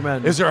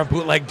 Supermen. Is there a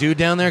bootleg dude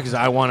down there? Because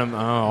I want him.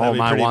 That'd be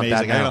I pretty want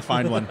amazing. that I now. gotta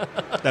find one.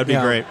 That'd be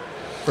Yeah. great.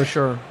 For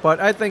sure. But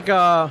I think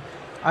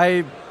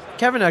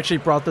Kevin actually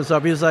brought this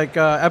up. He's like,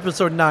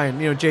 episode 9,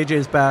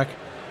 JJ's back.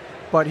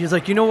 But he's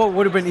like, you know what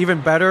would have been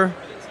even better?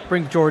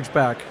 Bring George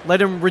back.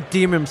 Let him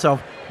redeem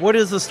himself. What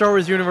is the Star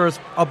Wars universe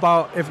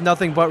about if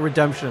nothing but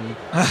redemption?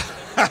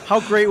 How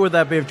great would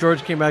that be if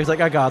George came back? He's like,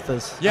 I got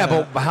this. Yeah,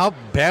 but how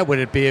bad would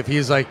it be if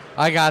he's like,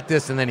 I got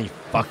this, and then he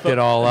fucked it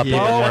all up even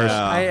worse?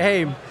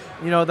 Hey,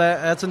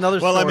 that's another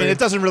story. Well, I mean, it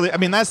doesn't really. I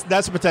mean, that's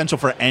a potential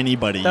for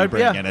anybody you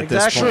bring in at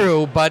this point.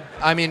 True, but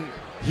I mean,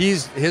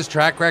 his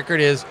track record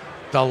is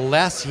the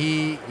less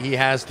he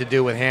has to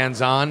do with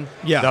hands-on,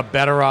 the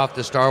better off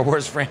the Star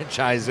Wars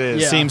franchise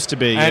is. Yeah. Seems to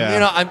be,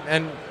 and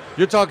and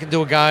you're talking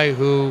to a guy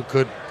who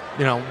could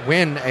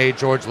win a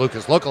George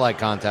Lucas lookalike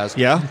contest.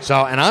 Yeah.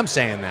 So, and I'm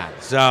saying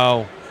that.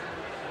 So,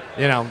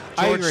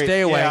 George,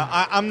 stay away.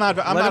 Yeah, I'm not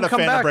a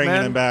fan of bringing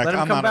him back. Let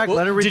him come back.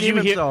 Let him redeem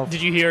himself.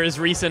 Did you hear his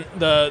recent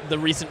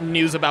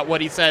news about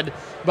what he said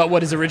about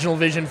what his original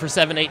vision for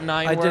 7, 8, and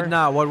 9 I were? did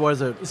not. What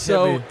was it?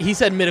 So he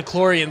said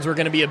midichlorians were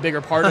going to be a bigger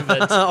part of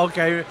it.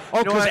 Okay.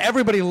 Oh, because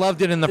everybody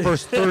loved it in the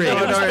first 3.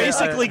 It was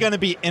basically going to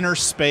be inner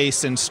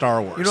space in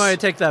Star Wars. I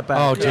take that back.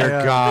 Oh,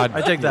 dear God.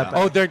 I take that back.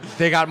 Oh,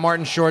 they got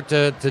Martin Short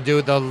to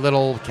do the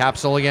little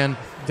capsule again.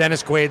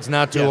 Dennis Quaid's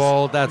not too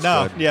old. That's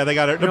good. Yeah, they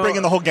got it. They're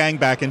bringing the whole gang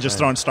back and just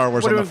throwing Star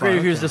Wars on the Would have been great if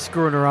front. he was just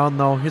screwing around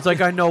though. He's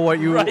like, I know what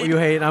you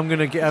hate. And I'm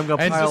gonna pile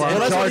on.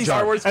 Well, that's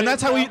Star Wars and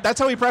that's how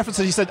he prefaced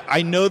it. He said,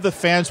 "I know the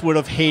fans would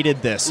have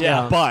hated this,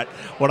 Yeah. but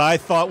what I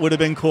thought would have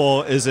been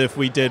cool is if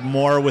we did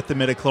more with the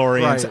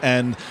midichlorians Right.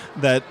 and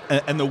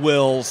the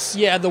wills."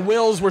 Yeah, the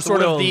wills were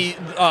sort of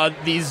wills.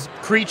 these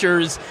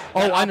creatures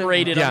that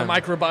operated on the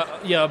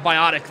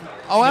biotic.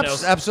 Oh,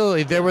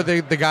 absolutely. They were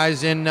the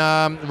guys in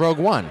Rogue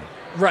One.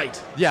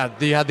 Right. Yeah,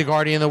 they had the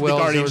Guardian of the Wills.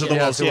 The Guardians of the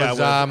Wills, there yeah,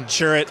 was, with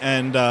Chirrut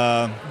and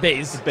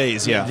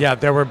Baze, yeah. Yeah,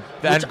 there were.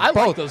 Which I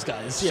both. like those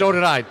guys. Yeah. So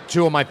did I.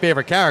 2 of my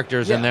favorite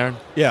characters in there.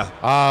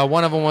 Yeah.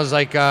 One of them was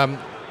like, oh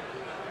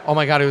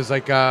my God, it was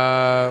like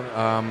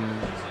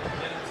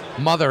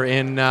Mother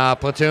in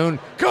Platoon.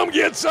 Come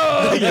get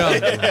some.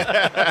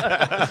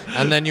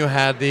 And then you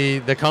had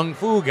the Kung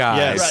Fu guy.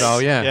 Yes. So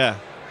Yeah.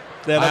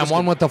 I am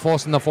one with the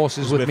Force, and the Force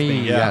is with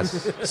me. Yeah.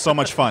 Yes. So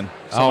much fun.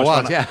 Oh,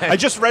 much fun. yeah. I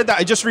just read that.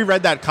 I just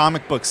reread that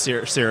comic book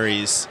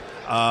series.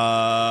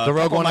 The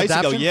Rogue One nights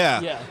ago.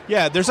 adaptation?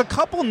 Yeah. There's a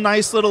couple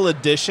nice little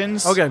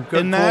additions Good,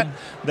 in that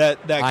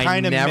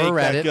kind of never make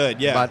read that it,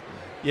 good. Yeah. but-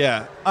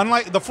 Yeah,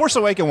 unlike the Force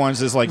Awakens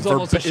ones is like It's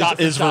almost a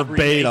shot-for-shot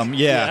verbatim. remake.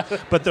 Yeah.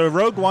 But the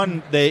Rogue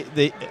One, they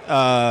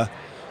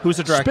who's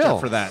the director Spill.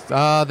 for that?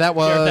 That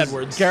was Gareth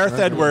Edwards. Gareth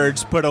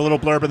Edwards put a little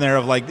blurb in there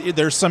of like,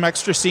 there's some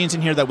extra scenes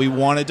in here that we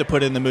wanted to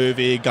put in the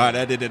movie, got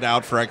edited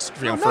out for extra,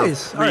 for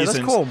nice. All right, that's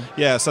reasons. cool.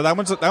 Yeah, so that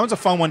one's a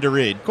fun one to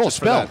read. Cool. just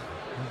for Spill.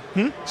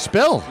 that.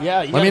 Spill.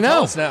 Yeah, you Let me gotta tell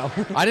know. us now.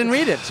 I didn't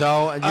read it,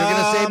 so you're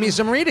gonna save me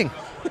some reading.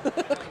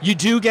 You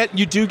do get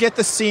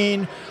the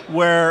scene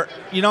where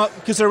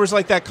because there was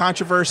like that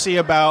controversy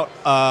about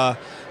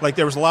like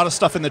there was a lot of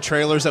stuff in the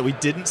trailers that we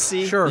didn't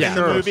see in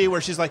the movie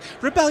where she's like,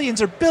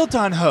 rebellions are built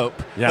on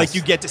hope. Yes. Like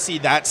you get to see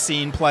that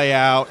scene play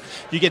out.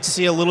 You get to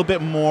see a little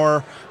bit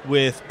more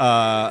with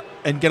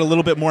and get a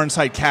little bit more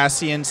inside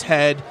Cassian's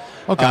head.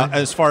 Okay.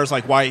 As far as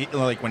like why,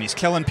 like when he's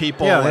killing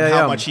people and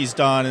how much he's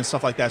done and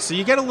stuff like that. So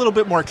you get a little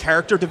bit more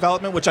character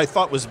development, which I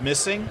thought was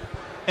missing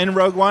in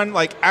Rogue One.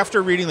 Like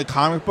after reading the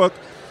comic book,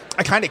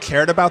 I kind of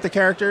cared about the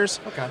characters.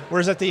 Okay.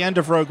 Whereas at the end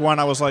of Rogue One,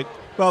 I was like,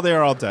 well, they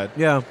are all dead.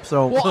 Yeah.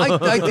 So.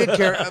 Well, I did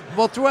care.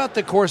 Well, throughout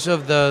the course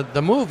of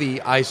the movie,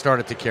 I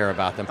started to care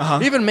about them.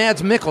 Even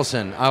Mads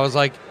Mikkelsen, I was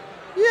like,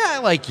 yeah, I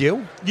like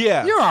you.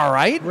 Yeah. You're all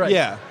right.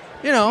 Yeah.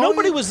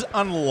 Nobody was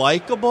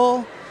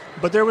unlikable,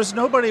 but there was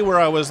nobody where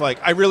I was like,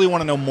 I really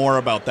want to know more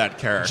about that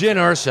character. Jyn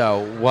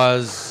Erso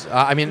was,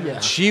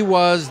 she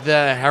was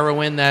the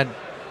heroine that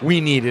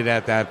we needed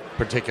at that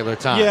particular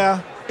time.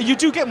 Yeah. You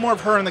do get more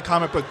of her in the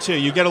comic book, too.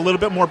 You get a little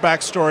bit more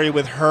backstory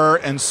with her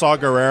and Saw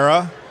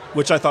Gerrera,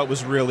 which I thought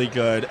was really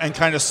good, and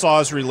kind of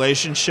Saw's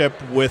relationship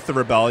with the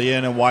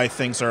rebellion and why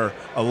things are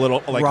a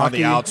little like Rocky. on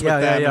the outs with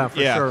them. Yeah, for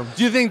sure.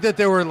 Do you think that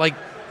there were, like,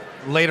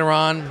 later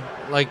on,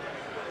 like,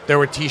 there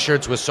were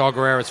T-shirts with Saw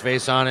Gerrera's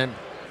face on it?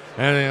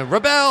 And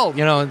rebel,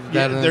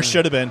 there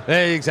should have been.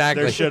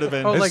 Exactly. There should have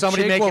been. Oh, like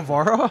somebody Che making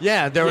Guevara?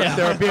 Yeah, there were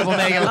people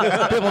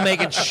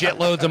making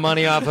shitloads of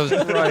money off of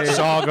Saw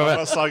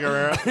Gerrera. Saw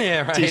Gerrera.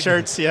 Yeah, right.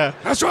 T-shirts, yeah.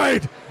 That's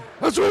right.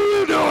 That's what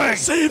we're doing.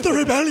 Save the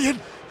rebellion.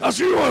 That's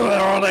you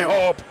are only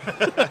hope.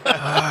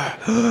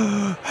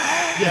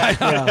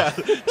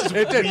 Just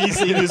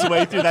wheezing his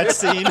way through that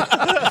scene.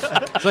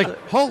 It's like,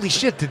 holy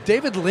shit, did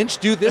David Lynch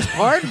do this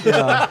part?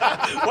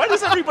 Why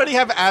doesn't everybody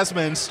have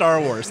asthma in Star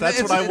Wars?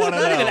 That's what I want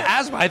to know. Not even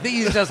asthma. I think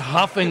he's just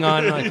huffing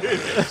on. Like,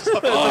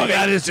 oh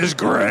God, this is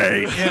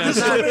great.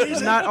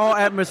 Not all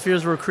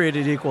atmospheres were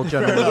created equal,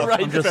 gentlemen.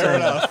 Right, I'm just fair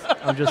saying. enough.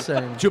 I'm just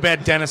saying. Too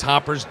bad Dennis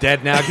Hopper's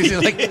dead now. Because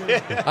he's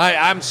like,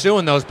 I'm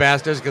suing those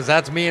bastards because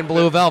that's me in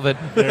Blue Velvet.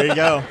 There you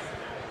go.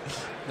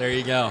 There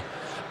you go.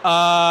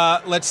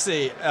 Let's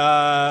see.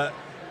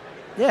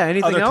 Yeah,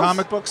 anything other else?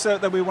 comic books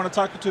that we want to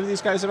talk to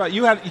these guys about?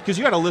 You had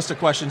a list of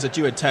questions that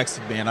you had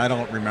texted me, and I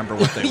don't remember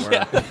what they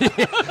were.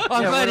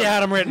 I'm glad you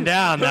had them written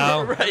down,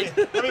 though. Right.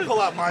 Let me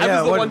pull out mine.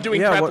 I was the one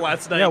doing prep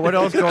last night. Yeah, what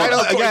else going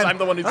on? I'm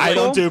the one who's I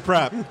don't do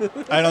prep.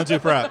 I don't do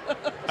prep.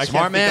 I Smart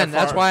can't think man. that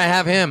far. That's why I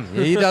have him.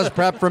 He does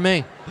prep for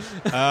me.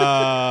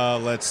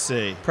 Let's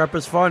see. Prep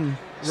is fun.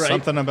 Right.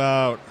 Something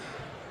about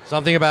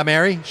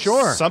Mary?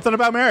 Sure. Something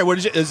about Mary.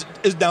 What is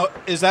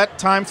that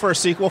time for a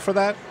sequel for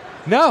that?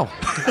 No,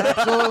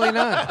 absolutely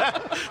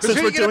not. Since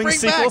Who we're are you gonna doing bring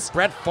sequels? back?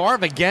 Brett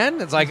Favre again?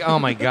 It's like, oh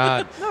my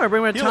God. No, I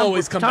bring my He'll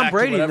always come Tom back to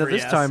Brady whatever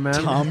this he has. time, man.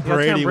 Tom Yeah,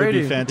 Brady would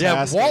be Yeah,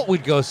 fantastic. Walt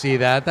would go see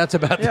that. That's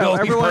about the Yeah,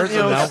 only everyone, person,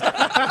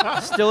 though.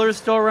 Stiller's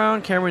still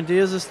around. Cameron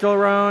Diaz is still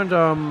around.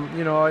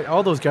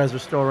 All those guys are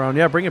still around.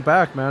 Yeah, bring it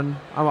back, man.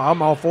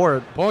 I'm all for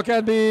it. Pork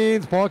and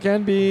beans, pork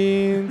and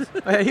beans.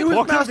 Hey, he was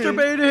Pork and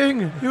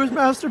masturbating. He was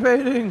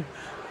masturbating.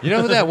 You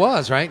know who that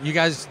was, right? You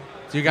guys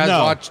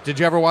No. watch? Did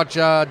you ever watch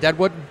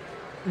Deadwood?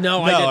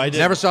 No, No, I didn't.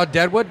 Never saw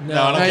Deadwood? No,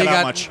 I don't get you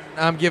out much.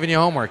 I'm giving you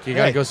homework. You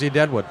got to Hey. go see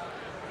Deadwood.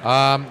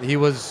 He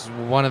was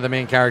one of the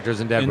main characters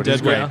in Deadwood.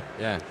 He's Deadwood.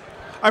 great. Yeah.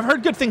 I've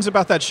heard good things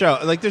about that show.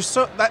 Like, there's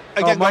so that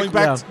again Mike,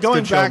 going yeah, it's a going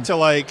good show. back to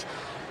like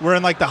we're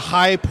in like the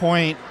high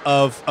point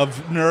of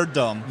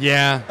nerddom.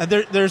 Yeah. And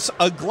there's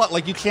a glut,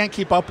 like you can't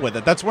keep up with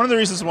it. That's one of the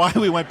reasons why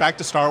we went back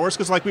to Star Wars,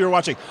 because like we were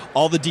watching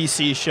all the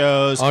DC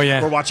shows. Oh,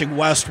 yeah. We're watching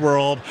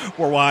Westworld.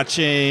 We're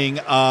watching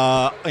Agents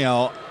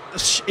of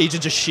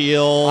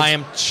S.H.I.E.L.D. I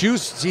am 2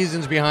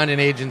 seasons behind in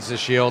Agents of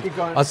S.H.I.E.L.D. Keep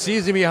going. A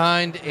season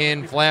behind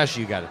in Flash.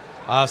 You got it.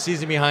 A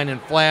season behind in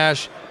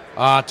Flash.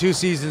 2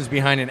 seasons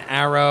behind in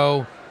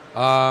Arrow.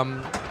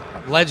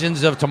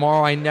 Legends of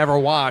Tomorrow I never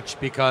watched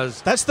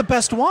because That's the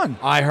best one.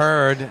 I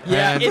heard.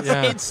 Yeah, and,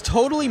 it's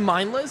totally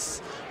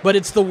mindless, but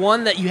it's the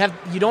one that you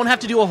don't have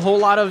to do a whole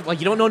lot of,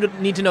 like, you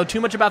don't need to know too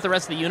much about the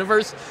rest of the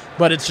universe,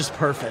 but it's just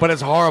perfect. But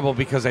it's horrible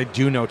because I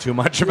do know too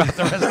much about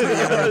the rest of the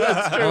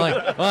universe. I'm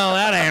like, well,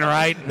 that ain't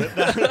right.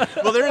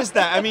 Well, there is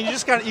that. I mean, you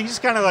just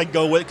kind of like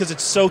go with it because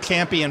it's so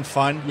campy and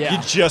fun. Yeah.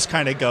 You just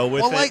kind of go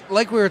with Well, it.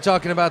 like we were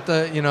talking about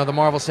the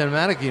Marvel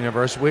Cinematic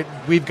Universe,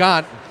 we've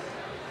got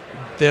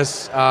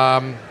this.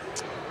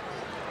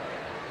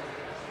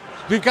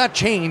 We've got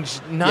change,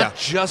 not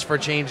just for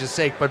change's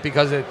sake, but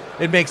because it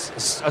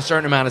makes a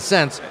certain amount of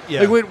sense.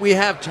 Yeah. Like we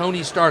have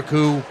Tony Stark,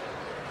 who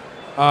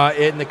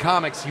in the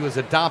comics he was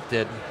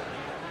adopted,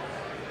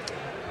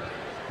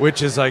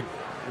 which is like,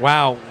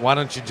 wow, why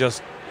don't you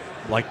just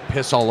like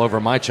piss all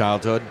over my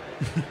childhood?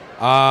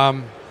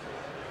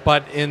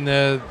 But in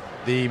the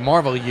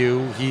Marvel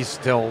U, he's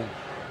still,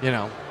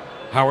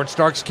 Howard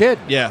Stark's kid.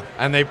 Yeah.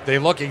 And they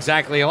look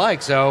exactly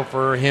alike. So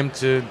for him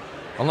to,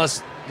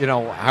 unless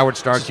Howard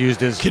Stark used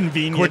his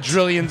Convenient.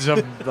 quadrillions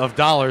of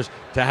dollars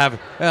to have,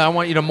 I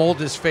want you to mold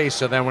his face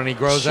so then when he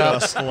grows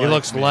Just up, he like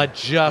looks me.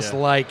 just Yeah.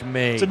 like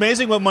me. It's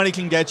amazing what money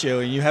can get you,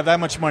 and you have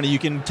that much money, you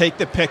can take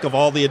the pick of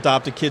all the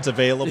adopted kids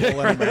available in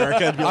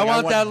America. And be I like,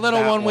 want that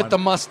little one with the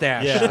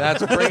mustache. Yeah.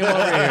 That's bring him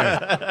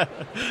over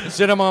here.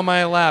 Sit him on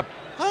my lap.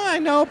 I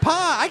know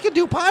pie. I could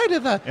do pie to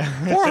the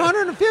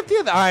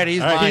 450th. All right,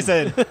 he's All right,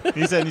 mine.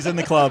 he's in. He's in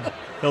the club.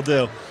 He'll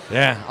do.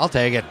 Yeah, I'll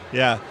take it.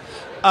 Yeah.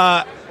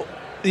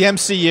 The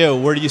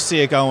MCU, where do you see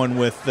it going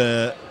with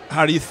the?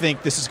 How do you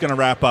think this is going to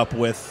wrap up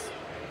with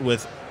the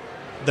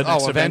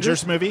next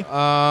Avengers movie?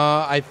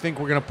 I think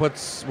we're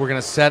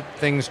gonna set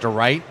things to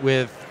right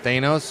with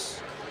Thanos,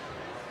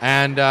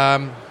 and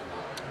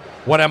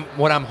what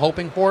I'm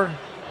hoping for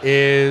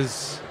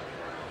is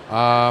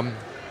the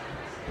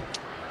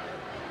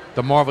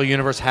Marvel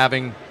Universe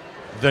having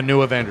the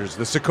new Avengers.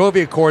 The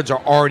Sokovia Accords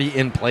are already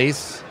in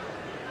place,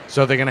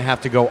 so they're gonna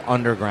have to go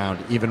underground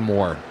even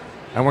more.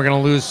 And we're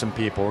going to lose some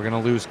people. We're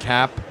going to lose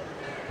Cap.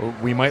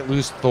 We might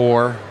lose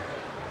Thor.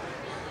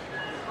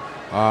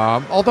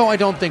 Although I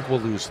don't think we'll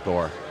lose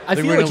Thor. I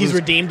think feel we're like he's gonna lose-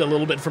 redeemed a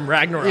little bit from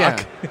Ragnarok.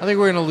 Yeah, I think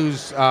we're going to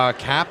lose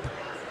Cap,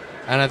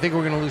 and I think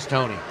we're going to lose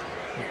Tony.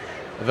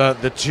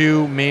 The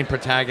two main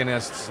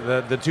protagonists,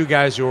 the two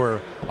guys who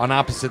are on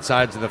opposite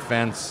sides of the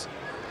fence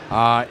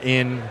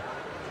in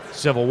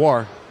Civil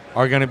War,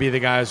 are going to be the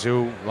guys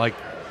who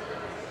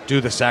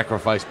do the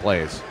sacrifice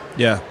plays.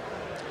 Yeah.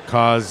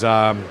 Because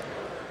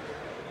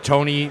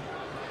Tony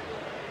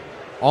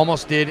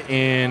almost did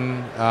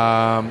in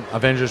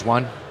Avengers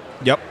 1,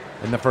 Yep.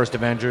 in the first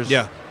Avengers.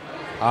 Yeah.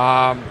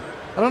 I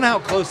don't know how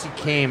close he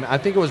came. I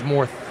think it was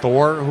more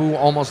Thor who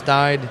almost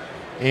died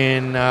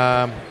in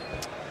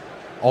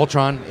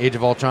Ultron, Age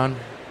of Ultron.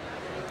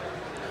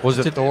 Was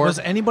it Thor? Was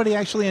anybody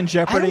actually in I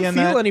jeopardy don't in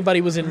feel that?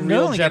 anybody was in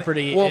No, real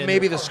jeopardy. well, in-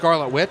 maybe the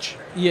Scarlet Witch.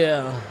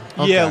 Yeah.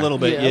 Yeah, a little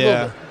bit. Yeah, a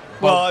little bit.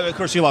 Well, of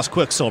course, you lost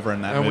Quicksilver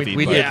in that And movie.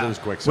 we but- did Yeah. lose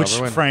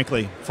Quicksilver. Which,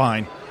 frankly,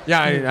 fine.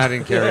 Yeah, I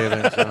didn't care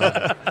either.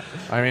 So.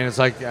 I mean, it's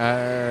like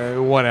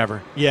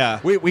whatever. Yeah.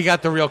 We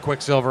got the real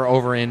Quicksilver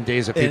over in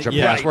Days of Future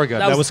Yeah. Past. We're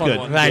good. That was a fun good.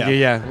 one. Thank you.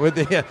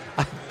 Yeah,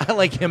 I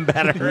like him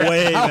better.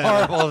 Way How better.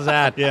 horrible is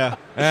that? Yeah.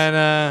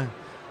 And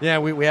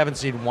we haven't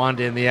seen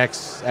Wanda in the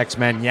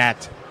X-Men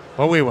yet,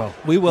 but we will.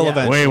 We will Yeah.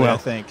 eventually, We will. I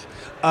think.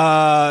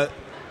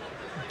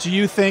 Do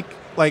you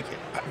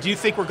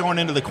think we're going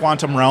into the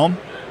quantum realm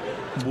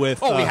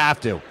with We have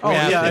to. Oh We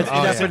have yeah, to. it's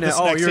Oh, definite. This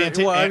Oh, next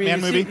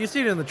Ant-Man movie? you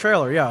see it in the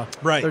trailer, yeah.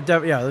 Right. They're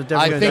definitely.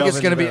 I think it's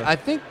going to be. I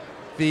think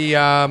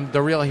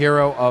the real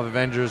hero of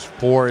Avengers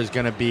 4 is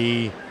going to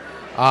be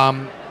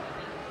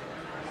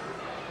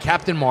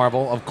Captain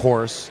Marvel, of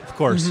course, Of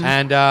course.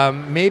 and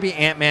maybe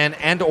Ant-Man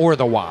and or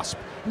the Wasp.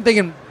 I'm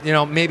thinking,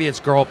 maybe it's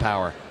girl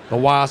power. The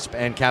Wasp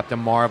and Captain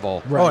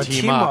Marvel Right.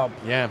 team Team up. up.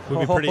 Yeah. Would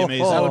be pretty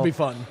amazing. That would be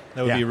fun.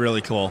 That would Yeah. be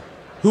really cool.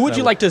 Who would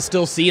you like to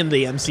still see in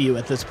the MCU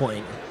at this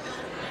point?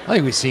 I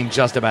think we've seen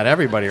just about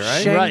everybody,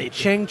 right? Right.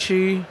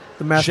 Shang-Chi,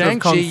 the master of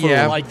Shang-Chi, Kung Fu.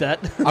 yeah. I like that.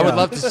 I would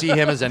love to see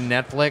him as a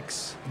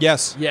Netflix.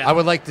 Yes. Yeah. I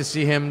would like to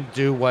see him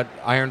do what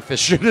Iron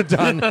Fist should have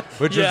done,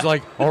 which Yeah. is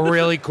like a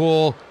really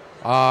cool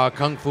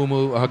kung fu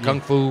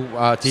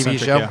TV Centric,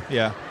 show.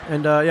 Yeah.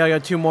 And I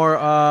got two more.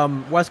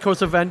 West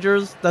Coast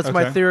Avengers. That's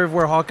my Okay. theory of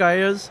where Hawkeye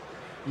is.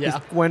 Yeah.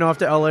 He's going off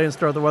to LA and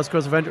start the West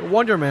Coast Avengers.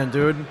 Wonder Man,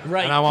 dude.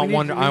 Right. And I want We need-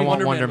 Wonder. we I need want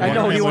Wonder Wonder Man. Man. I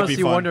know Wonder he Man would wants be to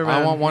see fun. Wonder Man.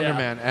 I want Wonder Yeah.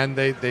 Man, and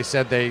they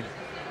said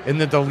in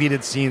the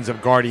deleted scenes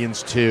of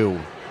Guardians 2,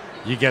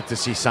 you get to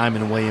see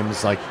Simon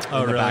Williams in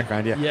really? the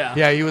background. Yeah.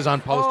 Yeah, he was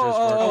on posters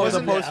Oh, for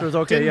the posters.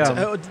 Okay,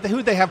 yeah.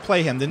 Who'd they have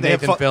play him? Didn't Nathan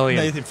they have Fillion.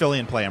 Nathan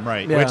Fillion play him,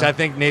 right? Yeah. which I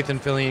think Nathan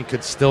Fillion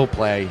could still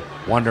play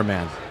Wonder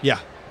Man. Yeah.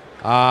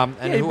 And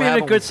Yeah, he'd who be in a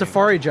haven't we good seen?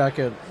 safari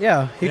jacket.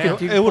 Yeah, he Yeah. could.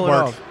 He It could would pull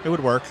work. off. It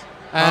would work.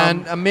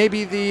 And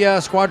maybe the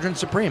Squadron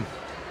Supreme.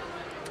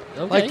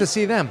 Okay. Like to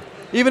see them.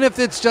 Even if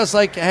it's just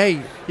like,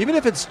 even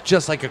if it's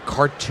just like a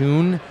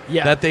cartoon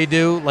Yeah. that they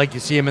do, like you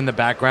see him in the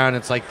background,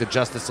 it's like the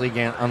Justice League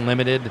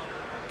Unlimited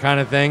kind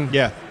of thing.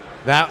 Yeah.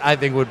 That I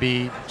think would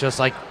be just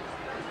like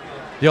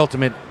the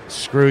ultimate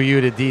screw you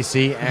to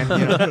DC, and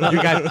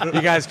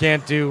you guys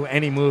can't do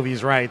any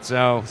movies right,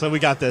 so So we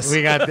got this.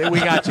 we got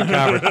you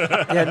covered.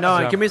 Yeah, no,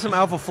 So- give me some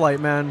Alpha Flight,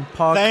 man.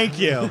 Puck. Thank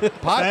you.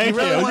 Thank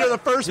really you. want- You're the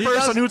first he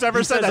person does- who's ever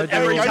he said says that. it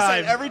every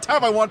time. Every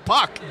time I want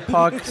Puck.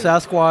 Puck,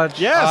 Sasquatch.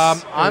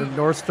 Yes. I'm-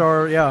 North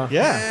Star. Yeah.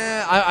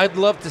 Yeah. I'd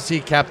love to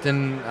see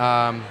Captain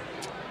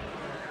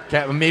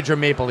Major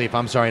Maple Leaf.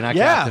 I'm sorry, not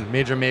Yeah. Captain.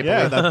 Major Maple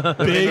Yeah, Leaf.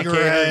 the big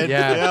red.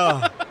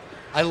 Yeah.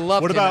 I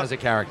loved What him about- as a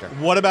character.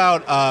 What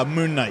about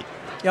Moon Knight?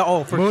 Yeah.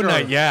 Oh, for Moon sure.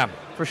 Knight, yeah.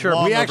 For sure.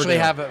 Long We actually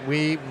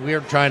overdue. have we're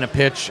trying to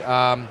pitch.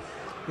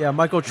 Yeah, Michael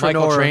Michael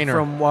Traynor Traynor.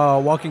 from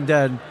Walking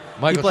Dead.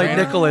 Michael he played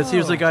Traynor? Nicholas. He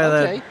was the guy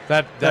Okay.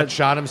 that That-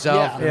 shot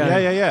himself. Yeah.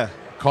 Yeah. Yeah.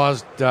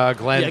 Caused Glenn,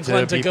 Glenn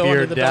to to be go under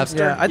feared the death.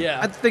 dumpster. I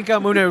Yeah. think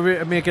Moon Knight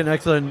would make an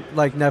excellent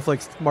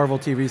Netflix Marvel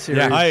TV series.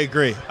 Yeah, I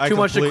agree. I Too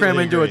much to cram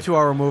completely into a agree.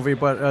 2-hour movie,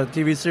 but a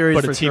TV series.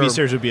 But a for TV sure.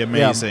 series would be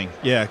amazing.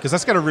 Yeah, because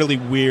that's got a really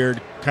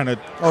weird kind of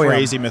Oh, yeah.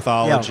 crazy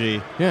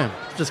mythology. Yeah.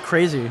 Just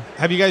crazy.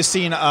 Have you guys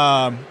seen?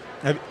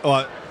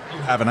 You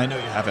haven't. I know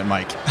you haven't,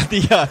 Mike.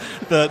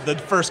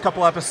 the first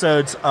couple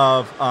episodes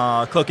of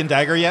Cloak and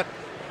Dagger yet?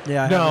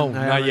 Yeah. I No, haven't- I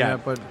not haven't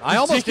yet. But I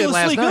almost did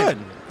last Ridiculously night. good.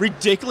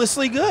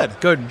 Ridiculously good.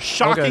 Good.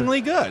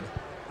 Shockingly good.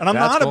 And I'm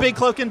That's not cool. a big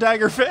Cloak and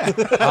Dagger fan.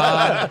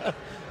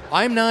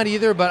 I'm not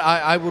either, but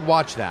I would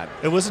watch that.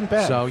 It wasn't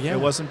bad. So, yeah. It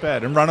wasn't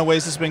bad. And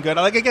Runaways has been good.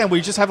 Like, again,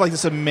 we just have like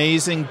this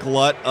amazing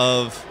glut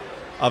of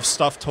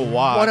stuff to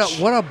watch.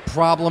 What a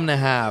problem to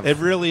have. It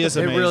really is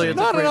It amazing. really is.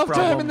 not great enough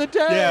problem. time in the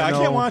day. Yeah, I No.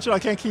 can't watch it. I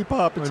can't keep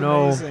up. It's I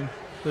know. amazing.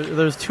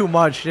 There's too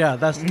much. Yeah,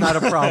 that's not a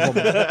problem.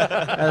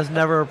 That's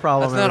never a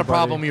problem. That's not a everybody.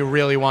 problem you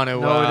really want to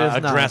No, it is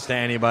not. address to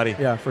anybody.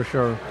 Yeah, for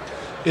sure.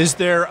 Is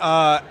there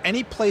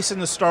any place in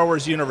the Star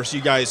Wars universe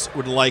you guys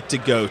would like to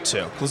go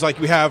to? Because like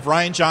we have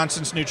Rian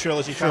Johnson's new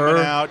trilogy Sure.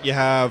 coming out. You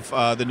have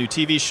the new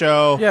TV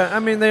show. Yeah, I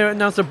mean they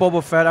announced a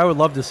Boba Fett. I would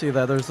love to see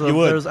that. You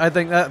would. There's I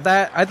think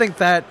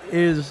that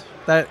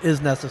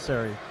is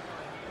necessary.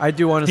 I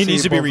do want to He see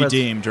needs to be Boba Fett's-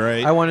 redeemed,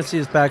 right? I want to see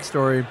his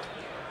backstory.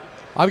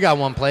 I've got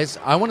one place.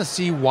 I want to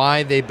see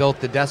why they built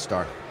the Death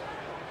Star.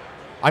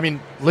 I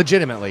mean,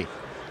 legitimately.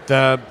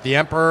 The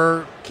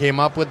Emperor came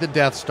up with the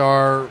Death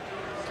Star.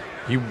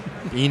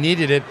 He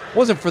needed it. It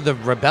wasn't for the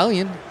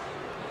rebellion.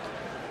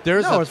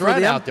 There's No, a it's for threat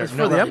the out there. It's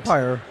for the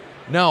Empire.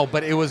 No,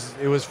 but it was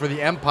for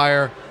the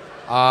Empire.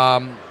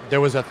 There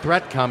was a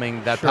threat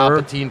coming that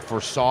Sure. Palpatine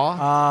foresaw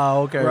Ah,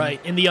 okay. Right.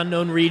 In the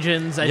unknown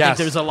regions, I Yes. think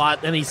there's a lot,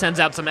 and he sends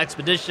out some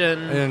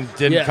expedition. and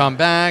didn't Yeah. come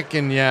back,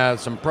 and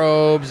some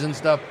probes and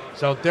stuff.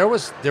 So there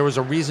was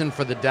a reason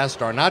for the Death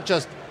Star, not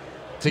just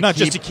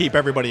to keep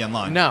everybody in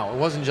line. No, it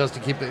wasn't just to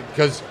keep it,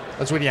 because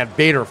that's what he had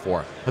Vader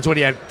for. That's what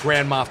he had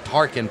Grand Moff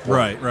Tarkin for.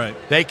 Right.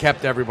 They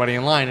kept everybody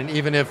in line, and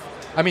even if,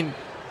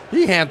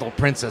 he handled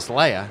Princess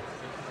Leia.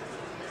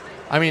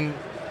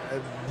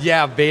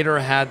 Vader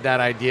had that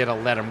idea to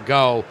let him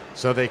go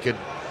so they could,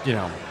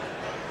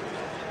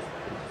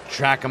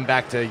 track him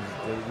back to, it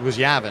was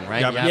Yavin,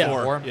 right? Yeah, Yavin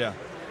before. 4?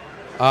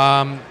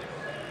 Yeah.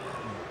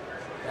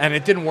 And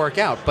it didn't work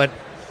out, but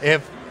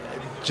if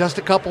just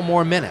a couple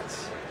more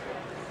minutes,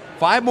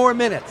 5 more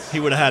minutes, He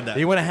would have had that.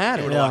 he would have had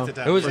He it. would have locked it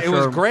down. It was for it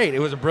sure. was great. It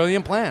was a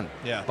brilliant plan.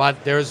 Yeah.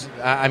 But there's,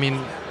 I mean,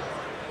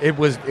 it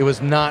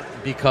was not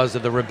because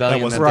of the rebellion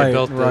that, was they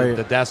built right.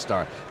 the Death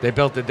Star. They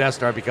built the Death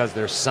Star because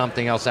there's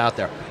something else out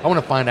there. I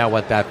want to find out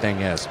what that thing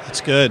is.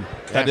 It's good.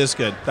 That Yeah. is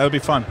good. That would be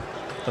fun.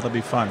 That'll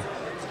be fun.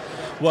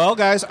 Well,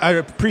 guys, I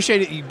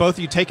appreciate it, both of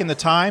you taking the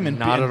time and,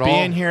 Not and at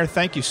being all. here.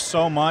 Thank you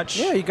so much.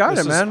 Yeah, you got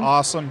this it, man. Is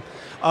awesome.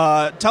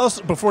 Tell us,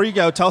 before you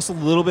go, tell us a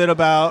little bit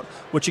about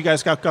what you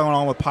guys got going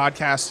on with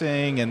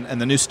podcasting and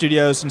the new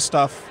studios and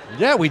stuff.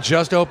 Yeah, we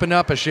just opened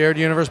up a shared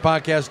universe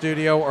podcast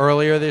studio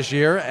earlier this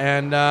year,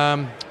 and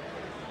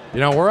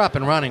we're up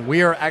and running.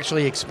 We are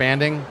actually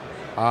expanding.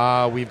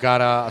 We've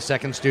got a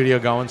second studio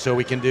going, so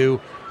we can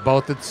do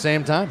both at the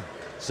same time.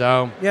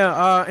 So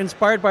Yeah,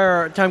 inspired by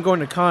our time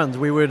going to cons,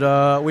 we would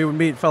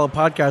meet fellow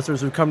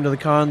podcasters who come to the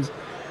cons.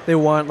 They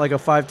want like a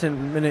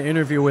 5-10 minute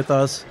interview with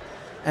us,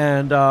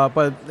 and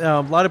but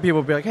a lot of people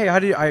would be like, "Hey, how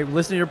do you? I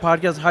listen to your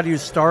podcast. How do you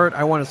start?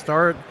 I want to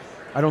start.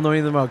 I don't know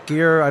anything about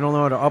gear. I don't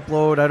know how to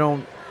upload. I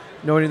don't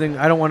know anything.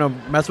 I don't want to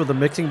mess with the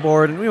mixing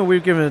board." And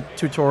we've given a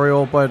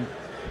tutorial, but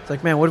it's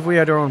like, man, what if we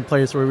had our own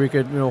place where we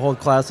could hold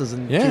classes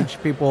and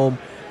teach people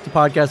to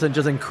podcast and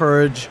just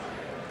encourage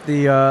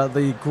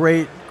the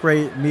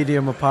great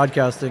medium of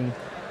podcasting,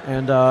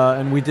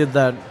 and we did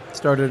that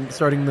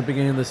starting in the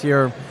beginning of this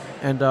year,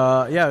 and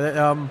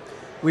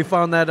we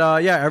found that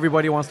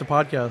everybody wants to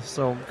podcast,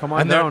 so come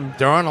on down.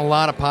 There aren't a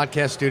lot of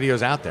podcast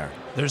studios out there.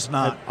 There's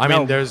not. I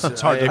mean, there's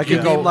it's hard. if I you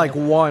can go name like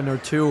 1 or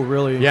 2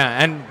 really.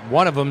 yeah, and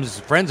one of them's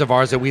friends of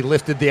ours that we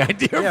lifted the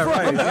idea Yeah, from.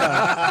 right.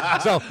 Yeah.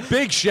 So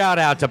big shout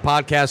out to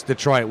Podcast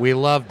Detroit. We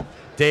love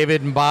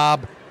David and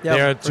Bob. Yeah,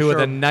 They're for two of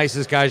the sure.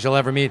 nicest guys you'll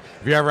ever meet.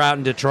 If you're ever out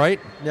in Detroit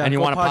and you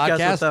go want to podcast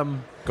podcast, with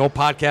them. go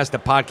podcast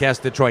at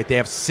Podcast Detroit. They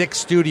have 6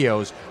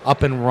 studios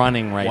up and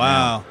running right now.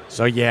 Wow.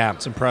 So yeah.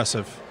 It's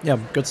impressive. Yeah,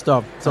 good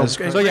stuff. So, That's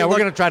great. So yeah, we're luck-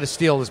 going to try to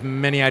steal as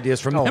many ideas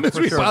from them as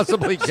for we sure.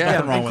 possibly Yeah,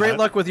 can. wrong and with great that.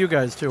 luck with you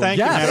guys too. Thank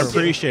you, man. I Yes.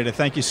 appreciate it.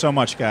 Thank you so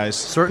much, guys.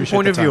 Certain Appreciate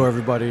point the of view, time.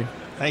 everybody.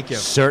 Thank you.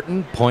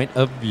 Certain point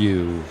of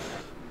view.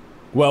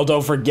 Well,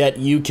 don't forget,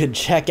 you can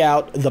check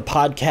out the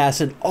podcast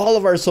and all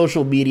of our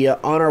social media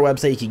on our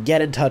website. You can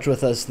get in touch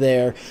with us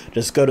there.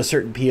 Just go to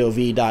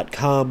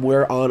certainpov.com.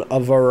 We're on a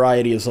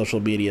variety of social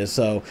media,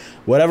 so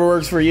whatever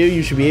works for you,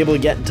 you should be able to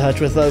get in touch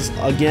with us.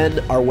 Again,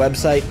 our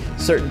website,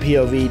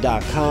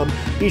 certainpov.com.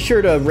 Be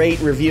sure to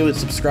rate, review, and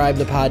subscribe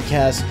to the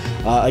podcast.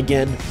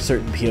 Again,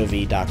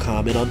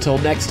 certainpov.com. And until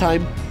next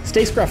time,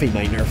 stay scruffy,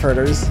 my nerf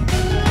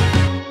herders.